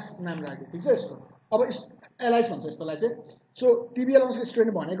एस नाम राख्यो ठिक छ यसको अब एलाइस भन्छ यस्तोलाई चाहिँ सो TBL underscore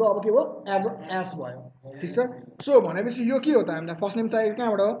स्टुडेन्ट भनेको अब के भयो एज अ एस भयो ठिक छ सो भनेपछि यो के हो त हामीलाई फर्स्ट नेम चाहिएको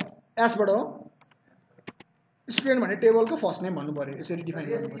कहाँबाट हो एसबाट हो स्टुडेन्ट भने टेबलको फर्स्ट नेम भन्नु पऱ्यो यसरी डिफाइन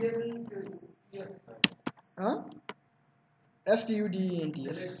गर्नु पऱ्यो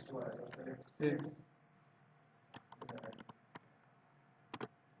STUDENTS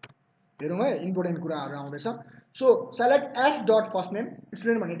हेरौँ है इम्पोर्टेन्ट कुराहरू आउँदैछ so select S dot first name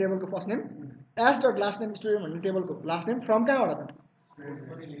student भन्ने टेबलको first name S dot last name student भन्ने टेबलको लास्ट नेम फ्रम कहाँबाट त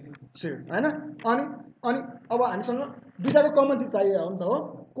होइन अनि अनि अब हामीसँग दुईटाको कमन चाहिँ चाहियो हो नि त हो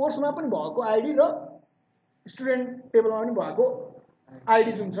कोर्समा पनि भएको आइडी र स्टुडेन्ट टेबलमा पनि भएको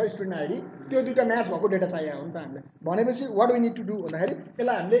आइडी जुन छ स्टुडेन्ट आइडी त्यो दुईटा म्याच भएको डेटा चाहियो हो नि त हामीलाई भनेपछि what we need to do भन्दाखेरि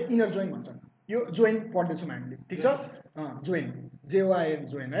यसलाई हामीले इनर जोइन भन्छौँ यो जोइन पढ्दैछौँ हामीले ठिक छ जोइन JOIN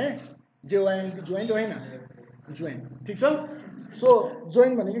जोइन है JOIN जोइन्ट होइन जोइन ठिक छ सो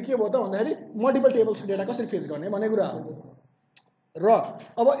जोइन भनेको के भयो त भन्दाखेरि मल्टिपल टेबल्सको डेटा कसरी फेच गर्ने भन्ने कुरा हो र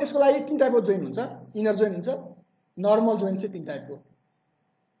अब यसको लागि तीन टाइपको जोइन हुन्छ इनर जोइन हुन्छ नर्मल जोइन चाहिँ तीन टाइपको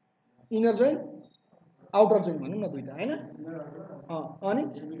इनर जोइन आउटर जोइन भनौँ न दुईटा होइन अनि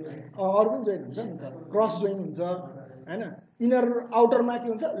अरू पनि जोइन हुन्छ नि त क्रस जोइन हुन्छ होइन इनर आउटरमा के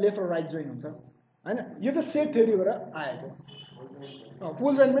हुन्छ लेफ्ट र राइट जोइन हुन्छ होइन यो चाहिँ सेट थ्योरीबाट आएको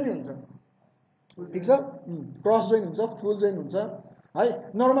फुल जोइन पनि हुन्छ ठिक छ क्रस जोइन हुन्छ फुल जोइन हुन्छ है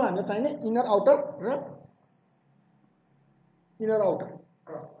नर्मल हामीलाई चाहिने इनर आउटर र इनर आउटर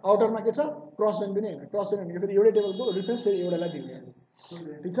आउटरमा के छ क्रस जोइन पनि होइन क्रस जोइन भनेको फेरि एउटै टेबलको रिफरेन्स फेरि एउटालाई दिने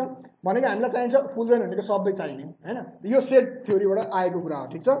ठिक छ भनेको हामीलाई चाहिन्छ फुल जोइन भनेको सबै चाहिने होइन यो सेट थ्योरीबाट आएको कुरा हो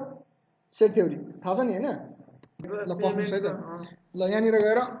ठिक छ सेट थ्योरी थाहा छ नि होइन ल पक्नुहोस् है त ल यहाँनिर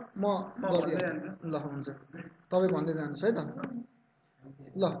गएर म गरिदिएँ ल हुन्छ तपाईँ भन्दै जानुहोस् है त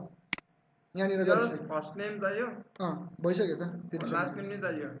ल यहाँनिर गएर फर्स्ट नेम चाहियो भइसक्यो त लास्ट नेम नै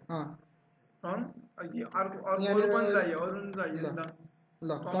चाहियो फ्रम अर्को यहाँनिर पनि चाहियो अरु पनि चाहियो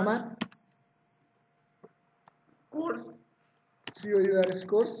ल कमा course COURS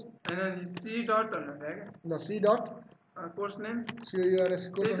course and C dot भन्नु थियो क्या ल C dot course name COURS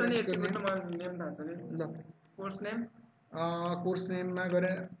course त्यसो नि यति underscore मात्र name मलाई नेम थाहा छ नि ल course name कोर्स नेममा गएर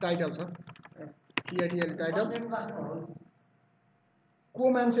टाइटल छ TITL टाइटल को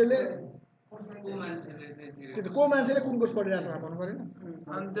मान्छेले त्यो त को मान्छेले कुन कोर्स पढिरहेछ भन्नु पर्यो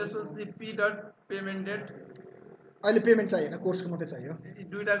अनि त्यसपछि P dot payment date अहिले पेमेन्ट चाहिएन कोर्सको मात्रै चाहियो यी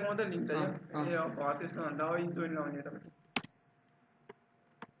दुईटाको मात्रै लिङ्क चाहियो ए अब त्यसो भन्दा अब जोइन लगाउने तपाईँ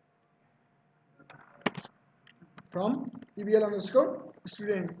from TBL underscore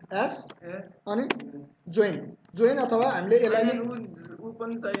student as यस अनि जोइन अथवा हामीले यसलाई नै ऊ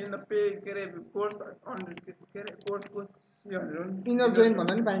पनि चाहिएन पे के अरे कोर्स के अरे कोर्सको भनेर इनर जोइन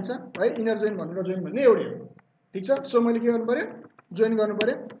भन्न नि पाइन्छ है इनर जोइन भनेर जोइन भन्ने एउटै हो ठिक छ सो मैले के गर्नु पर्यो जोइन गर्नु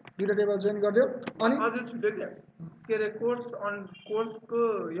पर्यो दुईटा टेबल जोइन गरिदियो अनि अझै छुट्यो क्या के अरे कोर्सको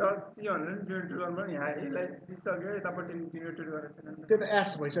सी भनेर डिलिट गर्नु पर्यो यहाँ यसलाई दिइसक्यो यतापट्टि डिलिट गरेको छैन त्यो त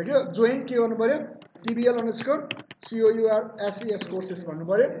एस भइसक्यो जोइन के गर्नु पर्यो TBL underscore COURSES courses भन्नु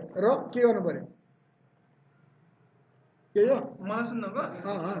पर्यो र के गर्नु पर्यो के हो मलाई सुन्नुको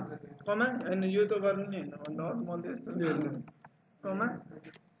कमा होइन यो त गर्नु नि होइन अन्त मैले यस्तो कमा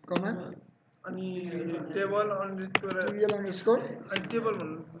कमा अनि टेबल अन्डरस्कोर TBL underscore अनि टेबल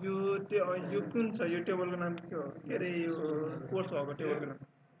भन्नु यो कुन छ यो टेबलको नाम के हो के अरे यो कोर्स भएको टेबलको नाम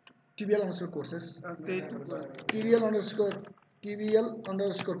TBL underscore courses त्यही TBL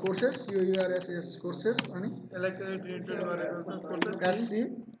underscore courses COURSES courses अनि यसलाई डिलिट गरेको छ कोर्सेस SC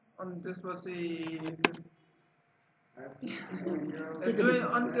अनि त्यसपछि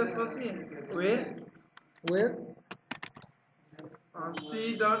अनि त्यसपछि where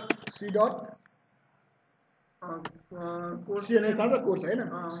C dot C dot course C ने थाहा छ कोर्स हैन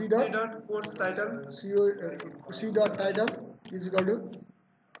C dot course title C dot title is equal to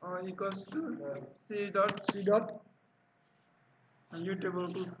equals to C dot यो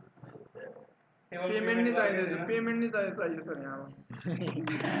टेबलको पेमेन्ट नै चाहिन्छ सर यहाँ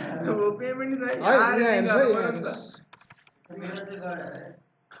हो पेमेन्ट नै चाहियो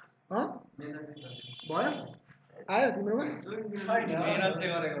भयो आयो तिम्रोमा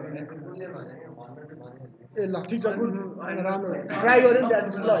ए ल ठिक छ राम्रो ट्राई गऱ्यो नि द्याट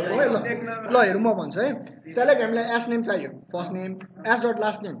ल हेरौँ है ल हेरौँ म भन्छु है सेलेक्ट हामीलाई एस नेम चाहियो first name S dot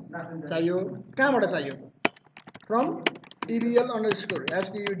last name चाहियो कहाँबाट चाहियो फ्रम TBL underscore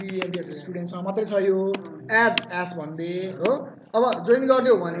STUDENTS स्टुडेन्टसँग मात्रै छ यो एज भन्दै हो अब जोइन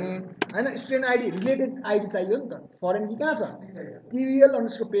गरिदियो भने होइन स्टुडेन्ट आइडी रिलेटेड आइडी चाहियो नि त फरेन कि कहाँ छ TBL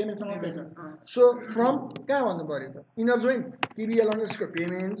underscore पेमेन्टसँग मात्रै छ सो फ्रम कहाँ भन्नु पऱ्यो त inner join TBL underscore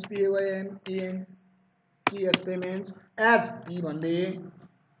payments PAYMENTS payments as P भन्दै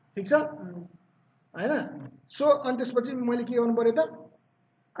ठिक छ होइन सो अनि त्यसपछि मैले के गर्नु पऱ्यो त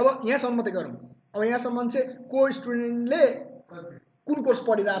अब यहाँसम्म मात्रै गरौँ अब यहाँसम्म चाहिँ को स्टुडेन्टले कुन कोर्स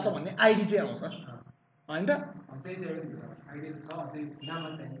पढिरहेछ भन्ने आइडी चाहिँ आउँछ होइन त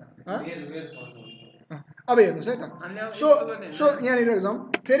अब हेर्नुहोस् है त सो यहाँनिर जाउँ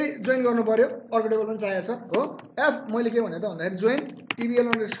फेरि जोइन गर्नु पर्यो अर्को टेबल पनि चाहिएको छ हो एफ मैले के भने त भन्दाखेरि जोइन TBL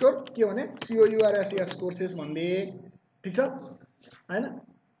underscore के भने COURSES courses भन्दै ठिक छ होइन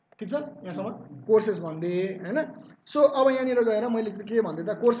ठिक छ यहाँसम्म कोर्सेस भन्दै होइन सो अब यहाँनिर गएर मैले के भन्दै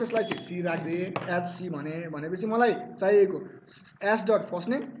त कोर्सेसलाई चाहिँ सी राख्दिएँ एज सी भनेपछि मलाई चाहिएको S dot first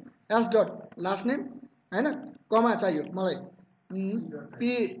name S dot last name होइन कमा चाहियो मलाई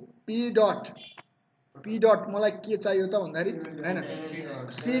पी डट मलाई के चाहियो त भन्दाखेरि होइन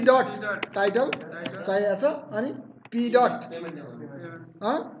सी डट टाइटल चाहिएको छ अनि P dot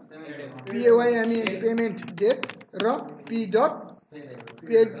PAYME payment date र पी डट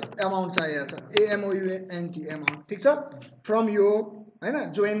पेड एमाउन्ट चाहिएको छ AMOUNT एमाउन्ट ठिक छ फ्रम यो होइन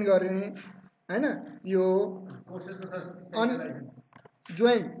जोइन गर्ने होइन यो अनि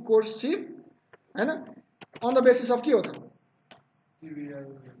जोइन कोर्ससिप होइन अन द बेसिस अफ के हो त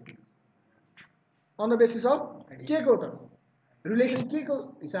अन द बेसिस अफ के को त रिलेसन के को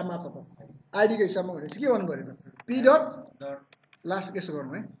हिसाबमा छ त आइडीको हिसाबमा भनेपछि के गर्नु पऱ्यो त पी डट लास्ट यसो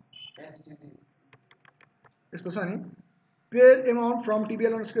गर्नु है यसको छ नि paid amount from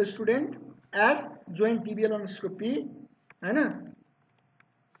TBL underscore student as join TBL underscore P होइन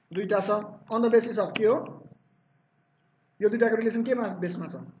दुईटा छ अन द बेसिस अफ के हो यो दुईटाको रिलेसन केमा बेसमा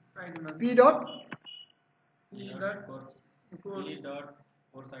छ पी डट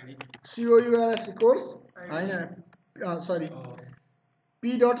COURS कोर्स होइन sorry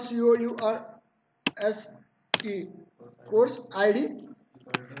P dot COURS course ID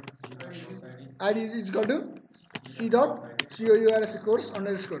is equal to C dot COURS course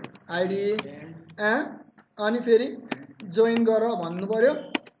underscore ID अनि फेरि जोइन गर भन्नु पर्यो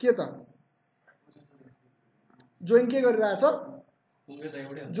के त जोइन के गरिरहेछ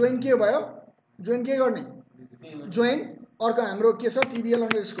जोइन के भयो जोइन के गर्ने जोइन अर्को हाम्रो के छ टिबिएल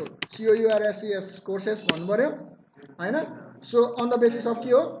अन्डरस्कोर COURSES कोर्सेस भन्नु पर्यो हैन so on the basis of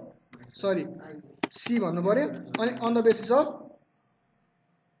के हो सरी सी भन्नु पर्यो अनि on the basis of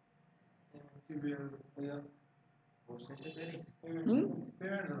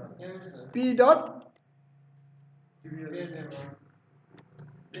P dot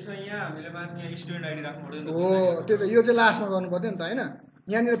त्यसमा यहाँ हामीले माथि यहाँ स्टुडेन्ट आइडी राख्नु पर्यो हो त्यो त यो चाहिँ लास्टमा गर्नु पर्थ्यो नि त हैन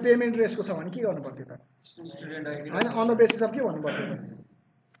यहाँनिर पेमेन्ट रेसको छ भने के गर्नु पर्थ्यो त स्टुडेन्ट आइडी हैन अन द बेसिस अफ के भन्नु पर्थ्यो त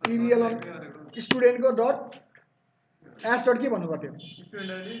टिबिएल स्टुडेन्टको डट एस डट के भन्नु पर्थ्यो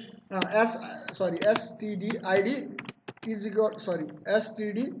student ID S sorry STD ID equal sorry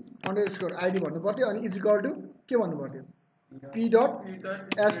STD underscore ID भन्नु पर्थ्यो अनि इजिकल टु के भन्नु पर्थ्यो पी डट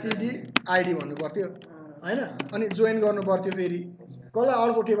एसटिडी आइडी भन्नु पर्थ्यो हैन अनि जोइन गर्नु पर्थ्यो फेरि कसलाई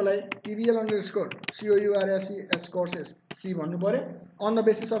अर्को टेबललाई टिबिएल अन्डरस्कोर COURSES कोर्सेस सी भन्नु पर्यो अन द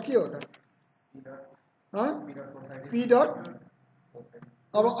बेसिस अफ के हो त पी डट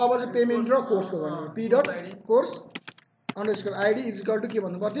अब चाहिँ पेमेन्ट र कोर्सको गर्नु P dot course underscore ID equal to के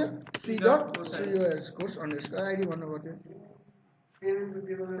भन्नु पर्थ्यो C dot COURS course underscore ID भन्नु पर्थ्यो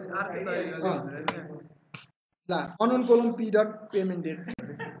ल unknown kolam P dot payment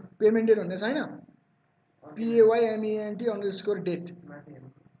date भन्ने छैन PAYMENT अन्डरस्कोर डेट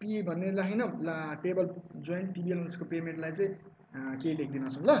पी भन्ने लेखिन ल टेबल जोइन्ट टिबिएल अन्डरस्कोर पेमेन्टलाई चाहिँ के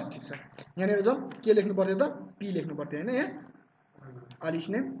लेखिदिनुहोस् ल ठिक छ यहाँनिर जाउँ के लेख्नु पर्थ्यो त पी लेख्नु पर्थ्यो होइन यहाँ आलिस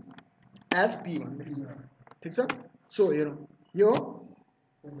नेम एज पी भन्ने ठिक छ सो हेरौँ यो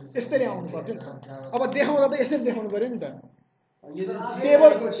यसरी आउनु पर्थ्यो नि त अब देखाउँदा त यसरी देखाउनु पऱ्यो नि त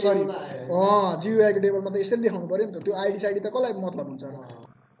टेबल सरी जियुआईको टेबलमा त यसरी देखाउनु पऱ्यो नि त त्यो आइडी साइडी त कसलाई मतलब हुन्छ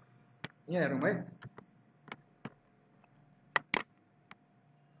यहाँ हेरौँ है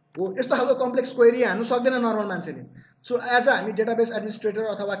हो यस्तो खालको कम्प्लेक्स क्वेरी हान्नु सक्दैन नर्मल मान्छेले सो एज अ हामी डेटाबेस एडमिनिस्ट्रेटर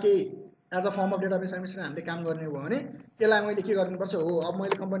अथवा केही as a form of database administrator हामीले काम गर्ने हो भने यसलाई मैले के गर्नुपर्छ हो अब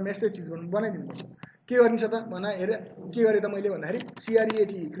मैले कम्पनीमा यस्तै चिज बनाइदिनुपर्छ के गरिन्छ त भन्दा हेरे के गरेँ त मैले भन्दाखेरि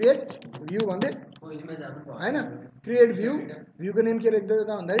CREAT क्रिएट भ्यू भन्दै होइन क्रिएट भ्यूको नेम के लेख्दै त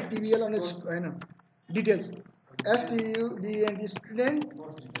भन्दाखेरि टिबिएल अनि होइन डिटेल्स STUDENT स्टुडेन्ट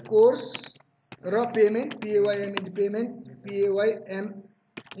कोर्स र payment PAYMENT payment PAYMENT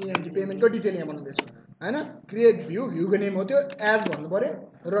पेमेन्टको detail यहाँ बनाउँदैछु होइन क्रिएट भ्यूको नेम हो त्यो एज भन्नु पऱ्यो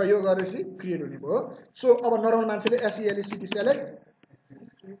र यो गरेपछि क्रिएट हुने भयो सो अब नर्मल मान्छेले SELECT सेलेक्ट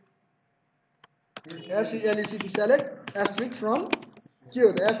एस्ट्रिक फ्रम के हो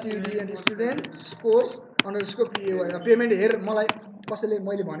त STUDENT student course underscore PAY payment हेर मलाई कसैले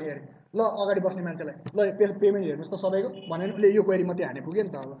मैले भने हेरेँ ल अगाडि बस्ने मान्छेलाई ल पेमेन्ट हेर्नुहोस् त सबैको भने उसले यो क्वेरी मात्रै हाने पुग्यो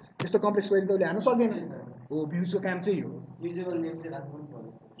नि त अब यस्तो कम्प्लेक्स क्वेरी त उसले हान्नु सक्दैन हो भ्यूजको काम चाहिँ हो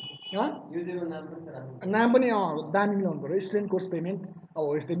नाम पनि दामी मिलाउनु पऱ्यो स्टुडेन्ट कोर्स पेमेन्ट अब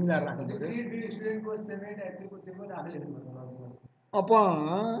हो यस्तै मिलाएर राख्नु पऱ्यो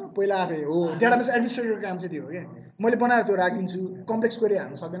पहिला आफै हो डेटाबेस एडमिनिस्ट्रेटरको काम चाहिँ त्यो हो क्या मैले बनाएर त्यो राखिदिन्छु कम्प्लेक्स क्वेरी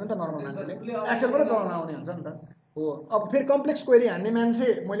हान्नु सक्दैन नि त नर्मल मान्छेले एक्सेल पनि चलाउन आउने हुन्छ नि त हो अब फेरि कम्प्लेक्स क्वेरी हान्ने मान्छे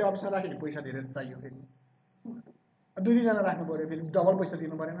मैले अफिसमा राखेँ भने पैसा धेरै चाहियो फेरि 2-2जना राख्नु पऱ्यो फेरि डबल पैसा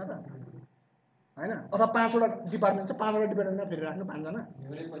दिनु परेन त होइन अथवा 5वटा डिपार्टमेन्ट छ 5वटा डिपार्टमेन्टमा फेरि राख्नु 5जना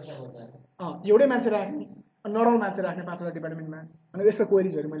एउटै मान्छे राख्ने नर्मल मान्छे राख्ने 5वटा डिपार्टमेन्टमा अनि यसको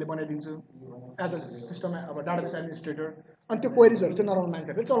क्वेरिजहरू मैले बनाइदिन्छु एज अ सिस्टम अब डाटाबेस एडमिनिस्ट्रेटर अनि त्यो क्वेरिजहरू चाहिँ नर्मल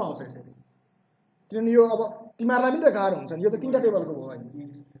मान्छेहरूले चलाउँछ यसरी किनभने यो अब तिमीहरूलाई पनि त गाह्रो हुन्छ नि यो त 3टा टेबलको भयो होइन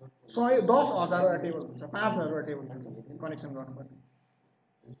 10,000वटा टेबल हुन्छ 5,000वटा टेबल हुन्छ कनेक्सन गर्नुपर्ने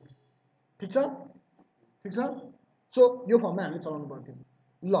ठिक छ सो यो फर्ममा हामीले चलाउनु पर्थ्यो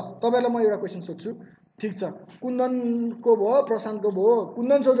ल तपाईँहरूलाई म एउटा क्वेसन सोध्छु ठिक छ कुन्दनको भयो प्रशान्तको भयो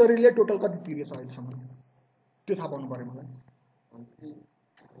कुन्दन चौधरीले टोटल कति तिरेछ अहिलेसम्म त्यो थाहा पाउनु पऱ्यो मलाई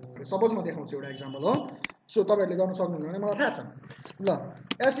सपोज म देखाउँछु एउटा इक्जाम्पल हो सो तपाईँहरूले गर्न सक्नुहुन्छ भने मलाई थाहा छ ल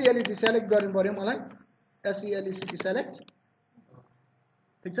SELECT सेलेक्ट गर्नु पऱ्यो मलाई SELECT सेलेक्ट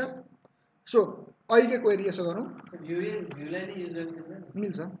ठिक छ सो अहिले क्वेरी यसो गरौँ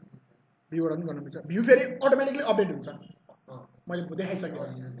मिल्छ भ्यूबाट पनि गर्नु मिल्छ भ्यू फेरि अटोमेटिकली अपडेट हुन्छ मैले देखाइसकेँ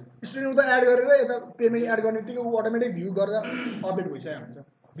स्टुडेन्ट उता एड गरेर यता पेमेन्ट एड गर्ने बित्तिकै ऊ अटोमेटिक भ्यू गर्दा अपडेट भइसकेको हुन्छ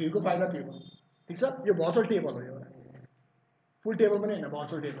भ्यूको फाइदा त्यो हो ठिक छ यो भर्चुअल टेबल हो एउटा फुल टेबल पनि होइन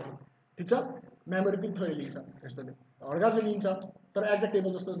भर्चुअल टेबल ठिक छ मेमोरी पनि थोरै लिन्छ यस्तोले हड्का चाहिँ लिन्छ तर एक्ज्याक्ट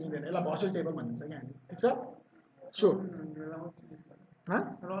टेबल जस्तो लिँदैन यसलाई भर्चुअल टेबल भनिन्छ क्या हामी ठिक छ सो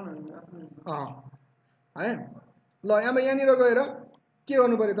है ल अब यहाँनिर गएर के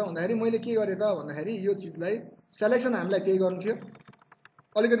गर्नु पऱ्यो त भन्दाखेरि मैले के गरेँ त भन्दाखेरि यो चिजलाई सेलेक्सन हामीलाई केही गर्नु थियो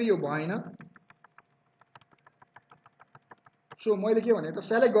अलिकति यो भएन सो मैले के भने त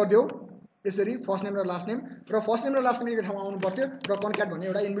सेलेक्ट गरिदेऊ यसरी फर्स्ट नेम र लास्ट नेम र फर्स्ट नेम र लास्ट नेम एकै ठाउँमा आउनु पर्थ्यो र कन्क्याट भन्ने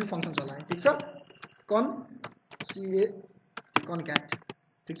एउटा इनबिल्ट फङ्सन चलाएँ ठिक छ कन्क्याट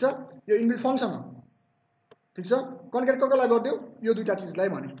ठिक छ यो इनबिल्ट फङ्सन हो ठिक छ कन्क्याट कसलाई गरिदियो यो दुईटा चिजलाई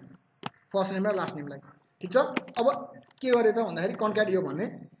भने फर्स्ट नेम र लास्ट नेमलाई ठिक छ अब के गरे त भन्दाखेरि कन्क्याट यो भन्ने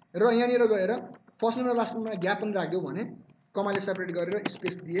र यहाँनिर गएर फर्स्ट नेम र लास्ट नेममा ग्याप पनि राखिदियो भने कमाले सेपरेट गरेर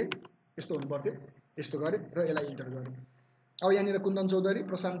स्पेस दिए यस्तो हुनु पर्थ्यो यस्तो गरे र यसलाई इन्टर गरे अब यहाँनिर कुन्दन चौधरी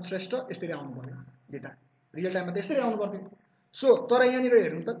प्रशान्त श्रेष्ठ यसरी आउनु पर्यो डेटा रियल टाइममा त यसरी आउनु पर्थ्यो सो तर यहाँनिर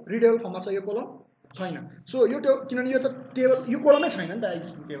हेर्नु त रिडेबल फर्ममा छ यो कोलम छैन सो यो किनभने यो त टेबल यो कोलमै छैन नि त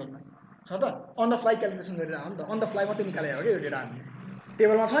आइसिसी टेबलमा छ त अन द फ्लाइ क्यालकुलेसन गरेर आयो नि त अन द फ्लाइ मात्रै निकालेको हो क्या यो डेटा हामीले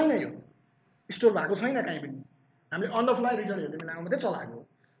टेबलमा छैन यो स्टोर भएको छैन कहीँ पनि हामीले अन द फ्लाइ रिजल्ट हेर्ने बेलामा मात्रै चलाएको हो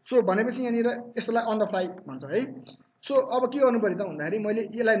सो भनेपछि यहाँनिर यस्तोलाई अन द फ्लाइ भन्छ है सो अब के गर्नु पऱ्यो त भन्दाखेरि मैले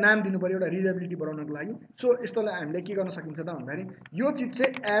यसलाई नाम दिनु पऱ्यो एउटा रिडेबिलिटी बढाउनको लागि सो यस्तोलाई हामीले के गर्न सकिन्छ त भन्दाखेरि यो चिज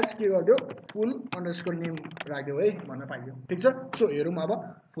चाहिँ एज के गरिदियो फुल अन्डरस्कोर नेम राखिदियो है भन्न पाइयो ठिक छ सो हेरौँ अब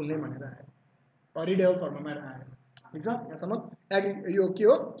फुल नेम भनेर आयो रिडेबल फर्ममा आयो ठिक छ यहाँसम्म यो के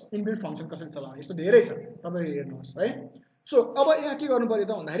हो इनबिल्ट फङ्सन कसरी चलाउने यस्तो धेरै छ तपाईँहरू हेर्नुहोस् है सो अब यहाँ के गर्नु पऱ्यो त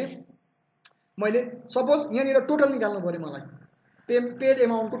भन्दाखेरि मैले सपोज यहाँनिर टोटल निकाल्नु पऱ्यो मलाई पेड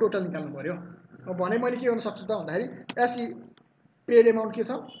एमाउन्टको टोटल निकाल्नु पऱ्यो भने मैले के गर्न सक्छु त भन्दाखेरि एसई पेड एमाउन्ट के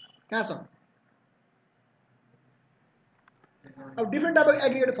छ कहाँ छ अब डिफ्रेन्ट टाइपको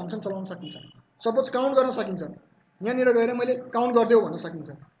एग्रिगेटेड फङ्सन चलाउन सकिन्छ सपोज काउन्ट गर्न सकिन्छ यहाँनिर गएर मैले काउन्ट गरिदेऊ भन्न सकिन्छ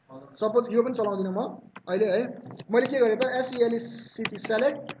सपोज यो पनि चलाउँदिनँ म अहिले है मैले के गरेँ त एसइएलसिटी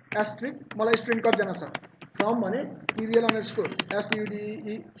सेलेक्ट एस्ट्रिक मलाई स्टुडेन्ट कतिजना छ फ्रम भने टिबिएल अन्डरस्कोर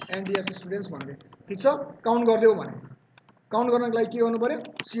एसटियुडिइएनडिएस स्टुडेन्ट्स भन्दै ठिक छ काउन्ट गरिदेऊ भने काउन्ट गर्नको लागि के गर्नु पऱ्यो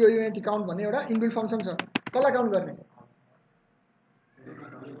सिओयुएनटी काउन्ट भन्ने एउटा इनबिल्ट फङ्सन छ कसलाई काउन्ट गर्ने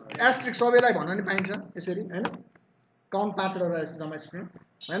एस्ट्रिक सबैलाई भन्न नि पाइन्छ यसरी होइन काउन्ट 5 रहेछ जम्मा स्टुडेन्ट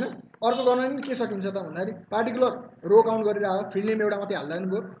होइन अर्को गर्न पनि के सकिन्छ त भन्दाखेरि पार्टिकुलर रो काउन्ट गरेर आयो फिल्ड नेम एउटा मात्रै हाल्दा पनि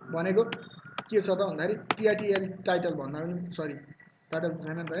भयो भनेको के छ त भन्दाखेरि टिआइटिएल टाइटल भन्दा पनि सरी टाइटल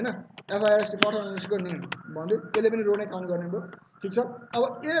छैन नि त होइन एफआइआरएसटी पठाउनु नेम भन्दै त्यसले पनि रो नै काउन्ट गर्ने भयो ठिक छ अब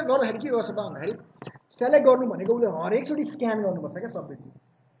यो गर्दाखेरि के गर्छ त भन्दाखेरि सेलेक्ट गर्नु भनेको उसले हरेकचोटि स्क्यान गर्नुपर्छ क्या सबै चिज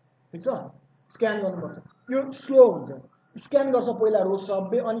ठिक छ स्क्यान गर्नुपर्छ यो स्लो हुन्छ स्क्यान गर्छ पहिला रो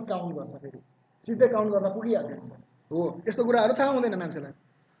सबै अनि काउन्ट गर्छ फेरि सिधै काउन्ट गर्दा पुगिहाल्छ हो यस्तो कुराहरू थाहा हुँदैन मान्छेलाई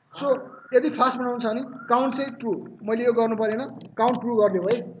सो यदि फास्ट बनाउनु छ भने काउन्ट चाहिँ ट्रु मैले यो गर्नु परेन काउन्ट ट्रु गरिदियो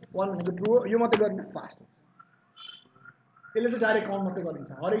है 1 भनेको ट्रु हो यो मात्रै गर्ने फास्ट यसले चाहिँ डाइरेक्ट काउन्ट मात्रै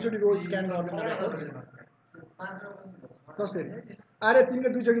गरिदिन्छ हरेकचोटि रो स्क्यान गर्दैन कसरी अरे तिमीले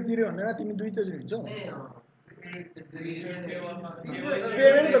दुईचोटि तिर्यो भनेर तिमी दुईचोटि हिँड्छौ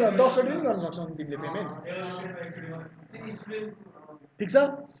पेमेन्ट त 10 चोटि पनि गर्न सक्छौ तिमीले पेमेन्ट ठिक छ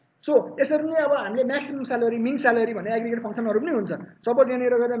सो यसरी नै अब हामीले म्याक्सिमम स्यालेरी मिन स्यालेरी भन्ने एग्रिगेट फङ्सनहरू पनि हुन्छ सपोज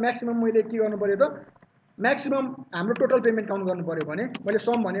यहाँनिर गएर म्याक्सिमम मैले के गर्नु पऱ्यो त म्याक्सिमम हाम्रो टोटल पेमेन्ट काउन्ट गर्नु पऱ्यो भने मैले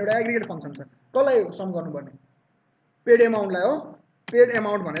सम भन्ने एउटा एग्रिगेट फङ्सन छ कसलाई सम गर्नुपर्ने पेड एमाउन्टलाई हो पेड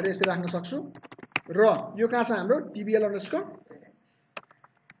एमाउन्ट भनेर यसरी राख्न सक्छु र यो कहाँ छ हाम्रो टिबिएल अन्डरस्कोर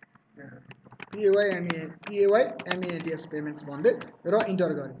पिएवाइएमएटिएस पेमेन्ट्स भन्दै र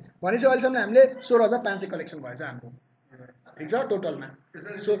इन्टर गरेँ भनेपछि अहिलेसम्म हामीले 16,500 कलेक्सन भएछ हाम्रो ठिक छ टोटलमा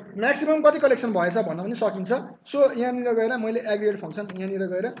सो म्याक्सिमम कति कलेक्सन भएछ भन्न पनि सकिन्छ सो यहाँनिर गएर मैले एग्रिगेट फङ्सन यहाँनिर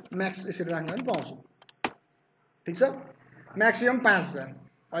गएर म्याक्स यसरी राख्न पनि पाउँछु ठिक छ म्याक्सिमम 5,000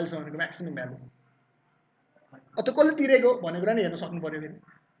 अहिलेसम्मको म्याक्सिमम भ्यालु त्यो कसले तिरेको भन्ने कुरा नि हेर्न सक्नु पऱ्यो फेरि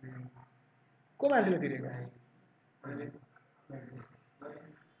को मान्छेले तिरेको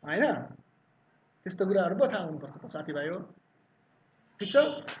होइन त्यस्तो कुराहरू पो थाहा हुनुपर्छ त साथीभाइ हो ठिक छ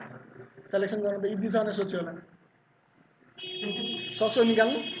सेलेक्सन गर्नु त इजी छ भने सोच्यो होला सक्छौ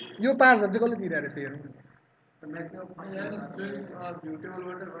निकाल्नु यो 5,000 चाहिँ कसले तिरेर रहेछ हेर्नु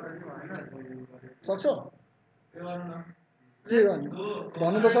सक्छौ के गर्नु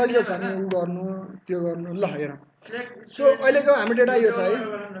भन्नु त सजिलो छ नि उ गर्नु त्यो गर्नु ल हेर सो अहिलेको हाम्रो डेटा यो छ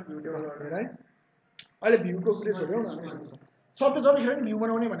है अहिले भ्यूको कुरा छोड्यौ न सबै जतिखेर नि भ्यू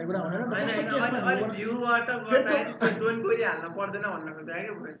बनाउने भन्ने कुरा हुँदैन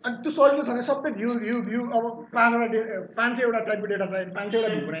अनि त्यो सजिलो छ भने सबै भ्यू अब 500 एउटा टाइपको डेटा छ 500 वटा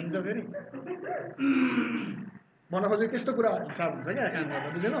भ्यू बनाइन्छ फेरि भन्न खोजेको त्यस्तो कुरा हिसाब हुन्छ क्या काम गर्दा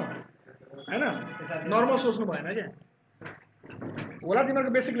बुझेनौ होइन नर्मल सोच्नु भएन क्या होला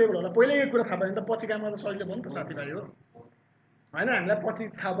तिमीहरूको बेसिक लेभल होला पहिल्यै यो कुरा थाहा भयो भने त पछि काम गर्दा सजिलो भयो नि त साथीभाइ हो होइन हामीलाई पछि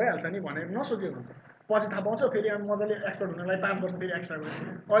थाहा भइहाल्छ नि भनेर नसोचेको हुन्छ पछि थाहा पाउँछ फेरि मजाले एक्सपर्ट हुनलाई 5 वर्ष फेरि एक्स्ट्रा गऱ्यो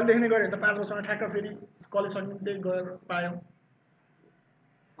अहिलेदेखि नै गऱ्यो भने त 5 वर्षमा ठ्याक्क फेरि कलेज सकिँदै गएर पायौँ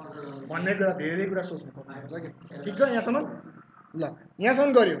भन्ने कुरा धेरै कुरा सोच्नु पर्ने हुन्छ कि ठिक छ यहाँसम्म ल यहाँसम्म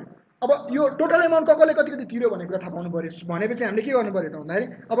गऱ्यो अब यो टोटल एमाउन्ट कसले कति कति तिर्यो भन्ने कुरा थाहा पाउनु पऱ्यो भनेपछि हामीले के गर्नु पऱ्यो त भन्दाखेरि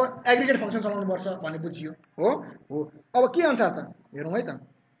अब एग्रिगेट फङ्सन चलाउनु पर्छ भन्ने बुझियो हो हो अब के अनुसार त हेरौँ है त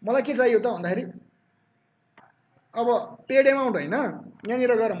मलाई के चाहियो त भन्दाखेरि अब पेड एमाउन्ट होइन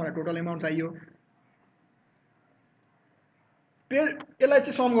यहाँनिर गएर मलाई टोटल एमाउन्ट चाहियो पेड यसलाई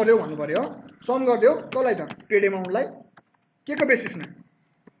चाहिँ सम गरिदेऊ भन्नु पऱ्यो सम गरिदेऊ कसलाई त पेड एमाउन्टलाई के को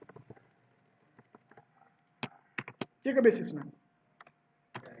बेसिसमा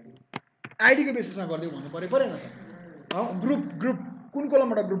आइडीको बेसिसमा गरिदेऊ भन्नु परेन त ग्रुप कुन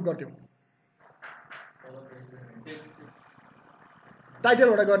कोलमबाट ग्रुप गर्थ्यौ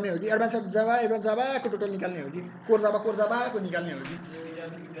टाइटलबाट गर्ने हो कि एडभान्स अफ जाभाको टोटल निकाल्ने हो कि कोर जाभाको निकाल्ने हो कि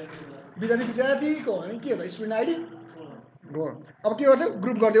विद्यार्थीको हो के हो त स्टुडेन्ट आइडी हो अब के गर्थ्यौ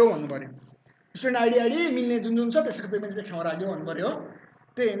ग्रुप गरिदेऊ भन्नु पऱ्यो स्टुडेन्ट आइडी मिल्ने जुन छ त्यसको पेमेन्ट चाहिँ ठाउँ राखिदेऊ भन्नु पऱ्यो हो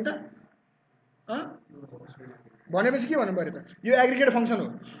त्यही हो नि त भनेपछि के भन्नु पऱ्यो त यो एग्रिगेट फङ्सन हो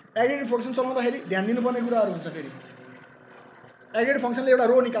एग्रिगेट फङ्सन चलाउँदाखेरि ध्यान दिनुपर्ने कुराहरू हुन्छ फेरि एग्रिगेट फङ्सनले एउटा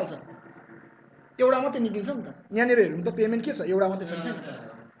रो निकाल्छ एउटा मात्रै निक्लिन्छ नि त यहाँनिर हेर्नु त पेमेन्ट के छ एउटा मात्रै छ नि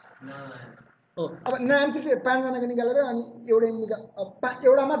हो अब नाम चाहिँ के 5 जनाको निकालेर अनि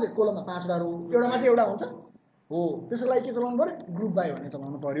एउटामा चाहिँ कोलममा 5वटा रो एउटामा चाहिँ एउटा हुन्छ हो त्यसको लागि के चलाउनु पऱ्यो ग्रुप बाई भन्ने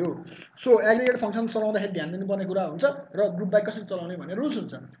चलाउनु पऱ्यो सो एग्रिगेट फङ्सन चलाउँदाखेरि ध्यान दिनुपर्ने कुरा हुन्छ र ग्रुप बाई कसरी चलाउने भन्ने रुल्स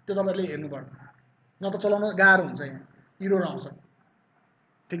हुन्छ त्यो तपाईँहरूले हेर्नु पर्छ न त चलाउन गाह्रो हुन्छ यहाँ इरोर आउँछ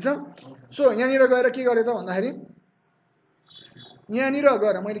ठिक छ सो यहाँनिर गएर के गरेँ त भन्दाखेरि यहाँनिर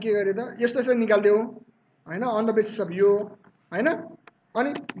गएर मैले के गरेँ त यस्तो निकालिदेऊ होइन अन द बेसिस अफ यो होइन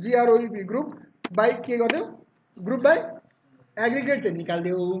अनि जिआरओपी ग्रुप बाई के गरिदेऊ ग्रुप बाई एग्रिगेट चाहिँ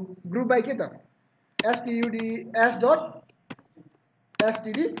निकालिदेऊ ग्रुप बाई के त एसटिडी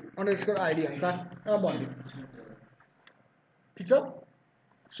अन्डरस्कोर आइडी अनुसार भनिदिउँ ठिक छ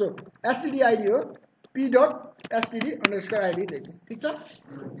सो एसटिडी आइडी हो p.std अन्डरस्कोर आइडी लेख्नु ठिक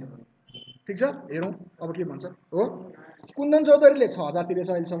छ हेरौँ अब के भन्छ हो कुन्दन चौधरीले 6000 तिरेछ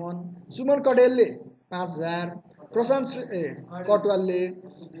अहिलेसम्म सुमन कटेलले 5000 प्रशान्त कटवालले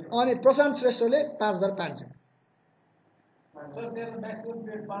अनि प्रशान्त श्रेष्ठले 5500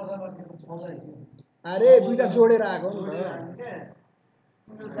 अरे दुईटा जोडेर आएको नि त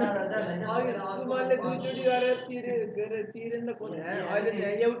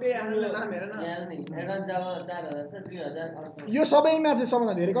यो सबैमा चाहिँ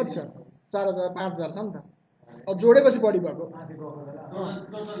सबभन्दा धेरै कति छ 4000 5000 छ नि त अब जोडेपछि बढी भएको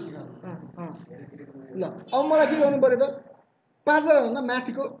ल अब मलाई के गर्नु पर्यो त 5000 भन्दा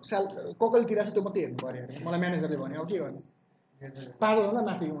माथिको ककल तिरेछ त्यो मात्रै हेर्नु पर्यो मलाई म्यानेजरले भन्यो अब के गर्ने 5000 भन्दा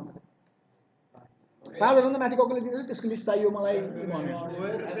माथिको मात्रै 5000 भन्दा माथि ककल तिरेछ त्यसको लिस्ट चाहियो मलाई भन्यो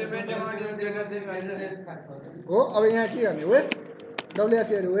हो अब यहाँ के गर्ने वेयर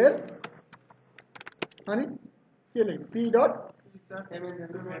डब्ल्युएचआर वेयर अनि के लेख्नु p डट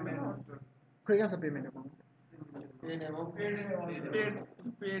खोइ कहाँ छ पेमेन्ट एमाउन्ट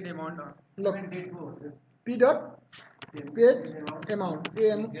पेड एमाउन्ट ल p dot paid amount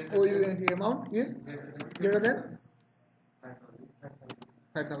AMOUNT amount is greater than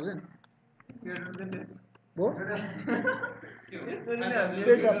 5000 हो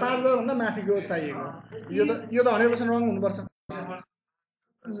त्यही त 5000 भन्दा माथिको चाहिएको यो त 100% रङ हुनुपर्छ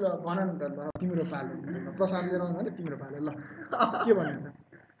ल भन नि त ल तिम्रो पालो प्रशान्तले रङ भने तिम्रो पालो ल के भन्नु त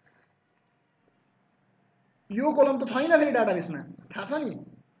यो कोलम त छैन फेरि डाटाबेसमा थाहा छ नि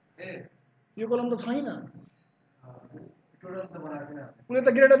यो कोलम त छैन उसले त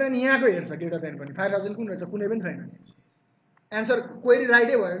ग्रेटर देन यहाँको हेर्छ ग्रेटर देन पनि 5000 कुन रहेछ कुनै पनि छैन एन्सर क्वेरी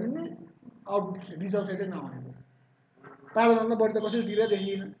राइटै भयो भने आउट रिजल्ट सेटै नआउने 5000 भन्दा बढी त कसरी दिएर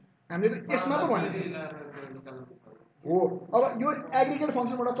देखिएन हामीले त यसमा पो भनेको हो अब यो एग्रिगेट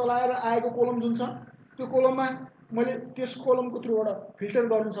फङ्सनबाट चलाएर आएको कोलम जुन छ त्यो कोलममा मैले त्यस कोलमको थ्रुबाट फिल्टर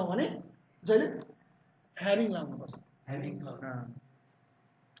गर्नु छ भने जहिले ह्याभिङ लाउनुपर्छ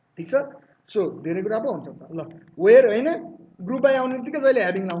ठिक छ सो धेरै कुरा पो हुन्छ त ल वेयर होइन ग्रुप बाई आउने बित्तिकै जहिले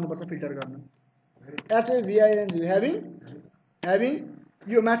ह्याभिङ लाउनुपर्छ फिल्टर गर्न HAVING ह्याभिङ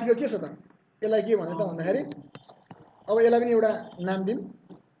यो माथिको के छ त यसलाई के भन्यो त भन्दाखेरि अब यसलाई पनि एउटा नाम दिउँ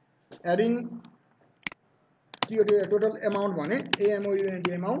ह्याभिङ त्यो टोटल एमाउन्ट भने AMOUNT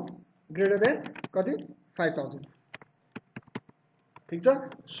एमाउन्ट ग्रेटर देन कति 5000 ठिक छ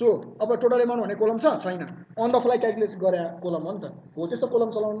सो अब टोटल एमाउन्ट भन्ने कोलम छैन अन द फ्लाइ क्यालकुलेट गरे कोलम हो नि त हो त्यस्तो कोलम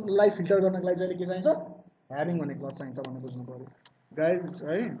चलाउनलाई फिल्टर गर्नको लागि चाहिँ के चाहिन्छ ह्याभिङ भन्ने क्लज चाहिन्छ भन्ने बुझ्नु पर्यो गाइज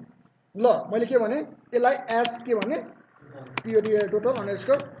है ल मैले के भने यसलाई एज के भने टोटल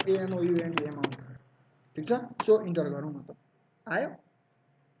अन्डरस्कोर AMOUNT एमाउन्ट ठिक छ सो इन्टर गरौँ न त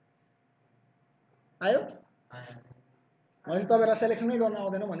आयो भनेपछि तपाईँलाई सेलेक्सनै गर्न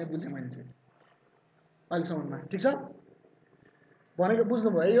आउँदैन भन्ने बुझेँ मैले चाहिँ अहिलेसम्ममा ठिक छ भनेको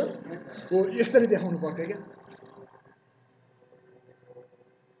बुझ्नुभयो यो हो यसरी देखाउनु पर्थ्यो क्या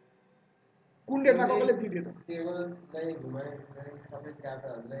कुन डेटमा कसले दिदियो त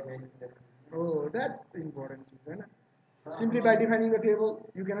Oh, that's important thing, right? Simply by defining the table,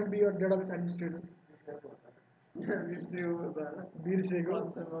 you cannot be your database administrator. बिर्सेको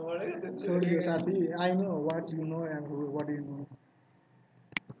छोडियो साथी I know what you know and what you know.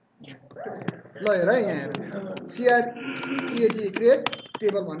 ल हेर है यहाँ हेर CREAT create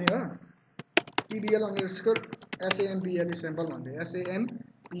table भन्ने हो TBL underscore SAMPLE sample भन्दै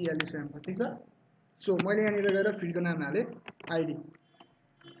SAMPLE sample ठिक छ सो मैले यहाँनिर गएर फिल्डको नाम हालेँ आइडी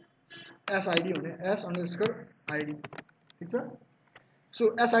SID भने S underscore ID ठिक छ सो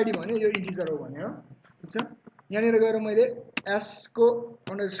SID भने यो इन्टिजर हो भने हो ठिक छ यहाँनिर गएर मैले S को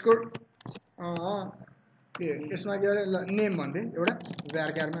underscore यसमा गएर नेम भन्दै एउटा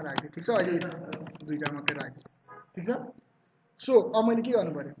भ्यारक्यारमा राखेँ ठिक छ अहिले दुईटा मात्रै राखेँ ठिक छ सो अब मैले के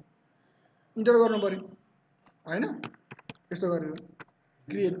गर्नु पर्यो इन्टर गर्नु पर्यो हैन यस्तो गरेर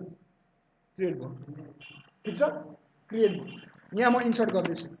क्रिएट भयो ठिक छ क्रिएट भयो यहाँ म इन्सर्ट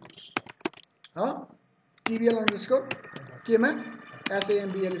गर्दैछु TBL underscore केमा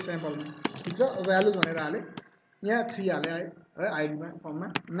SAMPLE sample ठिक छ भ्यालुज भनेर हाले यहाँ 3 हाले है आइडीमा फर्ममा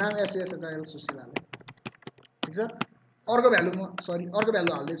नाम SASHIL सुशील हाले ठिक छ अर्को भ्यालु म सरी अर्को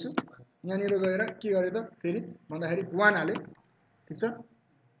भ्यालु हाल्दैछु यहाँनिर गएर के गरे त फेरि भन्दाखेरि 1 हाले ठिक छ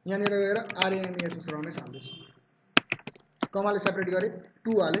यहाँनिर गएर RAMESS रमेश हाल्दैछु कमाले सेपरेट गरे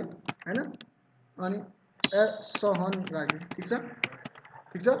 2 हाले हैन अनि सहन राखे ठिक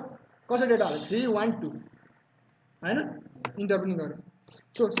छ कसरी डेटा हाले 3 1 2 हैन इन्टर पनि गरे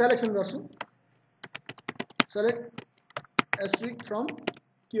सो सेलेक्सन गर्छु सेलेक्ट एस्ट्रिक फ्रम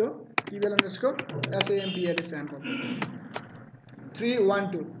के हो TBL underscore SAMPLE sample 3 1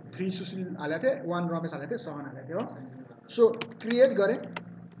 2 3 Sushil हालेको थिएँ 1 रमेश हालेको थिएँ सहन हालेको थिएँ हो सो क्रिएट गरेँ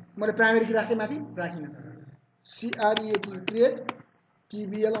मैले प्राइमेरी की राखेँ माथि राखिनँ CREAT क्रिएट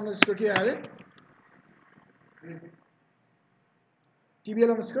TBL underscore के हालेँ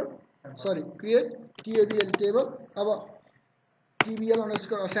TBL underscore sorry create TABL table अब TBL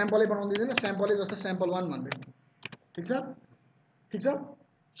underscore स्याम्पलै बनाउँदै दिदैन स्याम्पलै जस्तो sample 1 भन्दै ठिक छ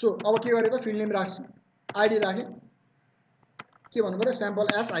सो अब के गरे त फिल्ड नेम राख्छु आइडी राखेँ के भन्नु पर्यो sample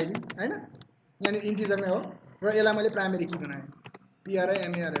as ID हैन यानी इन्टिजर नै हो र यसलाई मैले प्राइमेरी की बनाएँ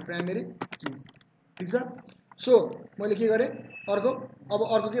PRIMARY प्राइमेरी की ठिक छ सो मैले के गरेँ अर्को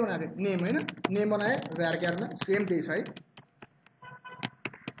के बनाएको थिएँ नेम हैन नेम बनाएँ भ्यारक्यारमा सेम त्यही छ है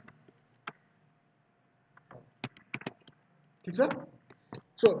ठिक छ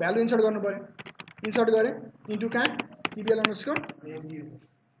सो भ्यालु इन्सर्ट गर्नु पर्यो इन्सर्ट गरेँ इन्टु कहाँ TBL underscore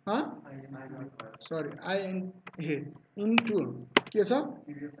सरी इन्टु के छ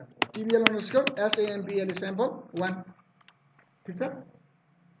TBL underscore SAMPLE sample 1 ठिक छ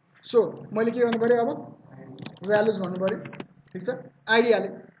सो मैले के गर्नु पर्यो अब भ्यालुज भन्नु पर्यो ठिक छ आइडी हाले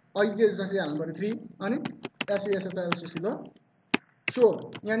अघि के जसरी हाल्नु पर्यो 3 अनि SASHIL सुशील हो सो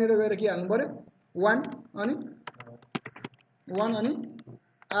यहाँनिर गएर के हाल्नु पर्यो 1 अनि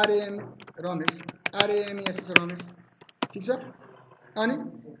RAMESS रमेश ठिक छ अनि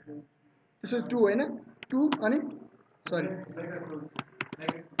त्यसपछि 2 हैन 2 अनि सरी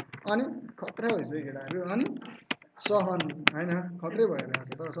अनि खतरा भइसक्यो केटाहरु अनि सहन हैन खतरै भएर आछ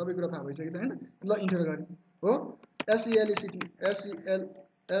तर सबै कुरा थाहा भइसक्यो त हैन ल इन्टर गरे हो SELECT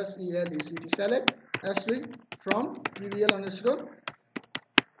select asterisk from TBL underscore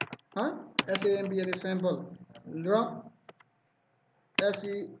SAMPLE sample र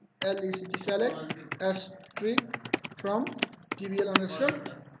SELECT select asterisk from TBL underscore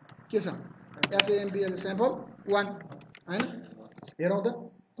के छ SAMPLE sample 1 हैन हेरौँ त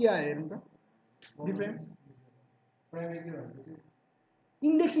के आयो हेरौँ त डिफरेन्स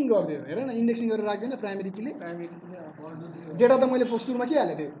इन्डेक्सिङ गरिदियो हेर न इन्डेक्सिङ गरेर राख्दैन प्राइमेरी कीले डेटा त मैले सुरुमा के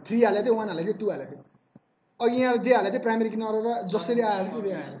हालेको थिएँ 3 हालेको थिएँ 1 हालेको थिएँ 2 हालेको थिएँ अघि यहाँ जे हालेको थिएँ प्राइमेरी की नरहेर जसरी आएको थियो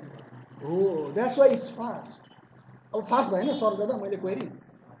त्यही आयो हो द्याट्स वाइ इट्स फास्ट अब फास्ट भएन सर्च गर्दा मैले क्वेरी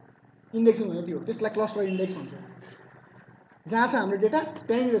इन्डेक्सिङ भने त्यो त्यसलाई क्लस्टर इन्डेक्स भन्छ जहाँ छ हाम्रो डेटा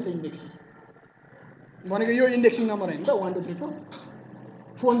त्यहीँनिर छ इन्डेक्सिङ भनेको यो इन्डेक्सिङ नम्बर होइन त 1 2 3 4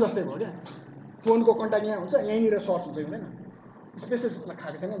 फोन जस्तै भयो क्या फोनको कन्ट्याक्ट यहाँ हुन्छ यहीँनिर सर्च हुन्छ हुँदैन स्पेसेस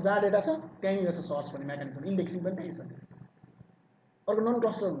खाएको छैन जहाँ डेटा छ त्यहीँनिर छ सर्च भन्ने मेकानिजम इन्डेक्सिङ पनि त्यही छ अर्को नन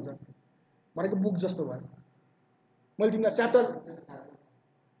क्लस्टर हुन्छ भनेको बुक जस्तो भयो मैले तिमीलाई च्याप्टर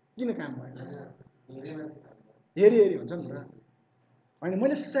किन काम भयो हेरी हुन्छ नि त होइन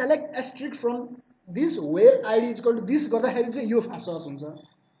मैले select asterisk from this where ID equal to this गर्दाखेरि चाहिँ यो सर्च हुन्छ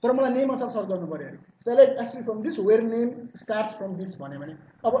तर मलाई नेम अनुसार सर्च गर्नु पर्यो अरे select asterisk from this where name starts from this भन्यो भने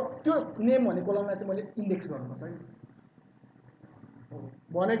अब त्यो नेम भन्ने कोलमलाई चाहिँ मैले इन्डेक्स गर्नुपर्छ है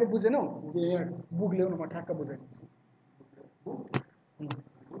भनेको बुझेनौ यहाँ बुक ल्याउनु म ठ्याक्क बुझाइदिन्छु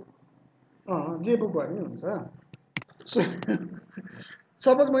जे बुक भए पनि हुन्छ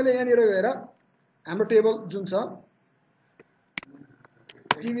सपोज मैले यहाँनिर गएर हाम्रो टेबल जुन छ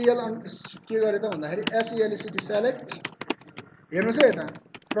टिबिएल के गरे त भन्दाखेरि एसइएलसिटी सेलेक्ट हेर्नुहोस् है यता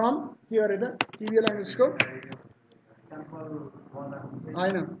फ्रम के गरे त टिबिएल अन्डरस्कोर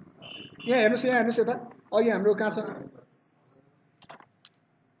होइन यहाँ हेर्नुहोस् यता अघि हाम्रो कहाँ छ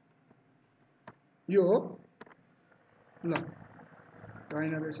यो हो ल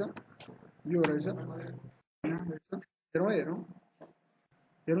होइन रहेछ यो रहेछ हेरौँ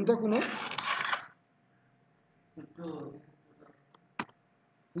हेरौँ त कुन हो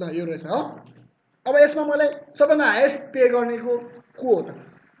ल यो रहेछ हो अब यसमा मलाई सबभन्दा हाइएस्ट पे गर्नेको को हो त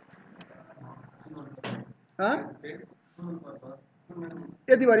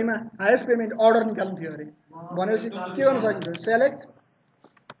यतिभरिमा हाइएस्ट पेमेन्ट अर्डर निकाल्नु थियो अरे भनेपछि के गर्न सकिन्छ सेलेक्ट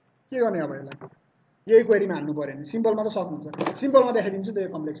के गर्ने अब यसलाई यही क्वेरीमा हाल्नु पऱ्यो भने सिम्पलमा त सक्नुहुन्छ सिम्पलमा देखाइदिन्छु त यो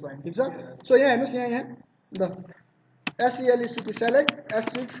कम्प्लेक्स भयो ठिक छ सो यहाँ हेर्नुहोस् यहाँ ल एसइएलइसिटी select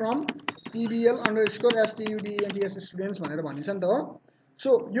ST from टिबिएल underscore एसटियुडिएनटिएस students भनेर भनिन्छ नि त हो सो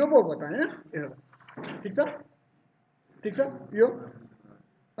यो पो हो त होइन ठिक छ यो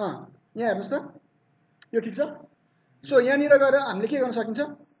यहाँ हेर्नुहोस् त यो ठिक छ सो यहाँनिर गएर हामीले के गर्न सकिन्छ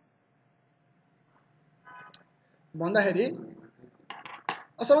भन्दाखेरि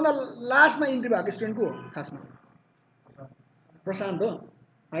सबभन्दा लास्टमा इन्ट्री भएको स्टुडेन्ट को हो खासमा प्रशान्त हो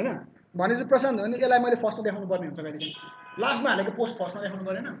होइन भनेपछि प्रशान्त हो भने यसलाई मैले फर्स्टमा देखाउनु पर्ने हुन्छ कहिलेकाहीँ लास्टमा हालेको पोस्ट फर्स्टमा देखाउनु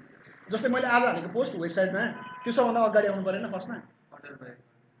परेन जस्तै मैले आज हालेको पोस्ट वेबसाइटमा त्यो सबभन्दा अगाडि आउनु परेन फर्स्टमा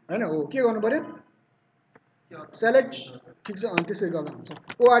होइन हो के गर्नु पऱ्यो सेलेक्ट ठिक छ त्यसरी गर्दा हुन्छ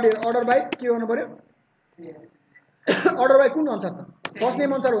ओआरडी अर्डर बाई के गर्नु पऱ्यो अर्डर बाई कुन अनुसार त फर्स्ट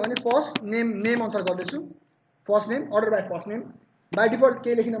नेम अनुसार हो भने फर्स्ट नेम अनुसार गर्दैछु first name order by first name by default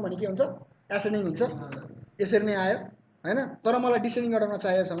केही लेखिन भने के हुन्छ एसेन्डिङ हुन्छ यसरी नै आयो होइन तर मलाई डिसेन्डिङ अर्डरमा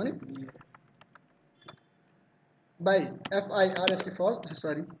चाहिएको छ भने by एफआइआरएसटी first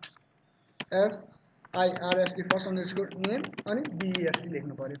sorry एफआइआरएसटी first underscore name अनि डिएससी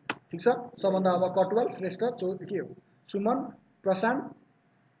लेख्नु पऱ्यो ठिक छ सबभन्दा अब कटवाल श्रेष्ठ के हो सुमन प्रशान्त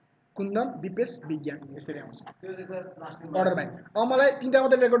कुन्दन दिपेश विज्ञान यसरी आउँछ अर्डर बाई अब मलाई तिनवटा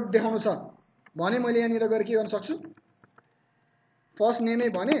मात्रै रेकर्ड देखाउनु छ भने मैले यहाँनिर गएर के गर्न सक्छु फर्स्ट नेमै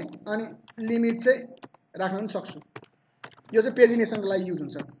भने अनि लिमिट चाहिँ राख्न पनि सक्छु यो चाहिँ पेजिनेसनको लागि युज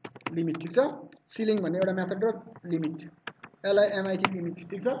हुन्छ लिमिट ठिक छ सिलिङ भन्ने एउटा मेथड र लिमिट एलआइएमआइटी लिमिट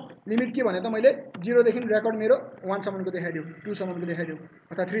ठिक छ लिमिट के भने त मैले 0 देखि रेकर्ड मेरो 1 सम्मको देखाइदियो 2 सम्मको देखाइदियो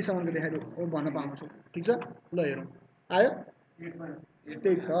अथवा 3 सम्मको देखाइदियो भन्न पाउँछु ठिक छ ल हेरौँ आयो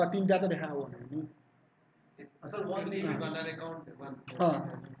त्यही छ तिनवटा त देखायो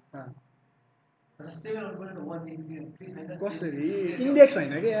कसरी इन्डेक्स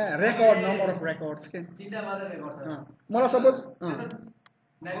होइन कि रेकर्ड नम्बर अफ रेकर्ड्स के मलाई सपोज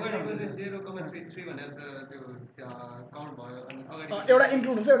एउटा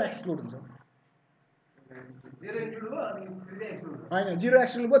इन्क्लुड हुन्छ एउटा एक्सक्लुड हुन्छ होइन 0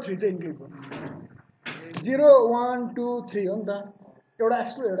 एक्सक्लुड भयो 3 चाहिँ इन्क्लुड भयो 0 1 2 3 हो नि त एउटा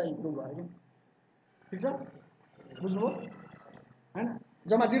एक्सक्लुड एउटा इन्क्लुड भयो कि ठिक छ बुझ्नुभयो होइन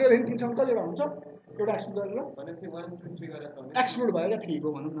जम्मा 0 देखि 3 सम्म कतिवटा हुन्छ एउटा एक्सक्लुड गरेर एक्सक्लुड भयो क्या 3 को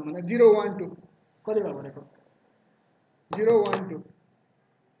भनौँ न भने 0 1 2 कतिवटा भनेको 0 1 2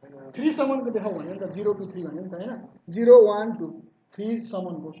 3 सम्मको देखाऊ भन्यो नि त 0 2 3 भन्यो नि त होइन 0 1 2 3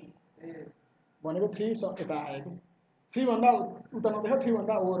 सम्मको भनेको 3 यता आयो कि 3 भन्दा उता नदेखाऊ 3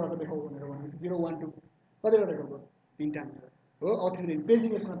 भन्दा ओभरहरू देखाऊ भनेर भनेको 0 1 2 कतिवटा रेकर्ड भयो 3टा हो अथ्रीदेखि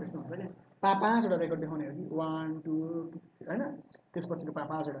पेजिनेसमा त्यस्तो हुन्छ क्या 5वटा रेकर्ड देखाउने हो कि 1 2 होइन त्यसपछिको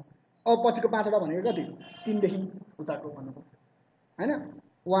 5वटा अब पछिको 5वटा भनेको कति 3 देखि उताको भन्नुको होइन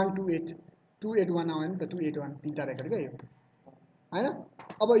 1 2 8 2 8 1 आयो नि त 2 8 1 3टा रेकर्ड क्या यो होइन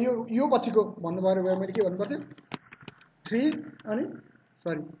अब यो पछिको भन्नु पऱ्यो भने मैले के भन्नु पर्थ्यो 3 अनि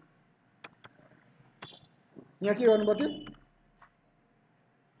सरी यहाँ के गर्नु पर्थ्यो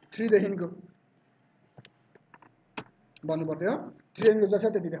 3 देखिको भन्नु पर्थ्यो 3 देखिको जति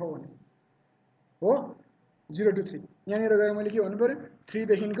त्यति देखाऊ भने हो 0 2 3 यहाँनिर गएर मैले के भन्नु पऱ्यो 3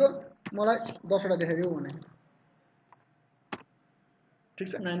 देखिको मलाई 10वटा देखाइदियो भने ठिक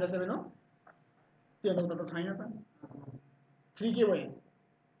छ 9 र 7 हो त्यो त छैन त 3 के भयो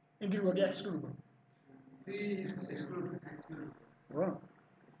इन्क्लुड भयो कि एक्सक्लुड भयो 3 हो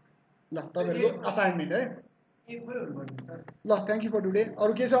ल तपाईँहरूको असाइनमेन्ट है ल थ्याङ्क यू फर टुडे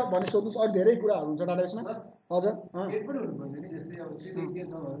अरू के छ भने सोध्नुहोस् अरू धेरै कुराहरू हुन्छ डाटाबेसमा हजुर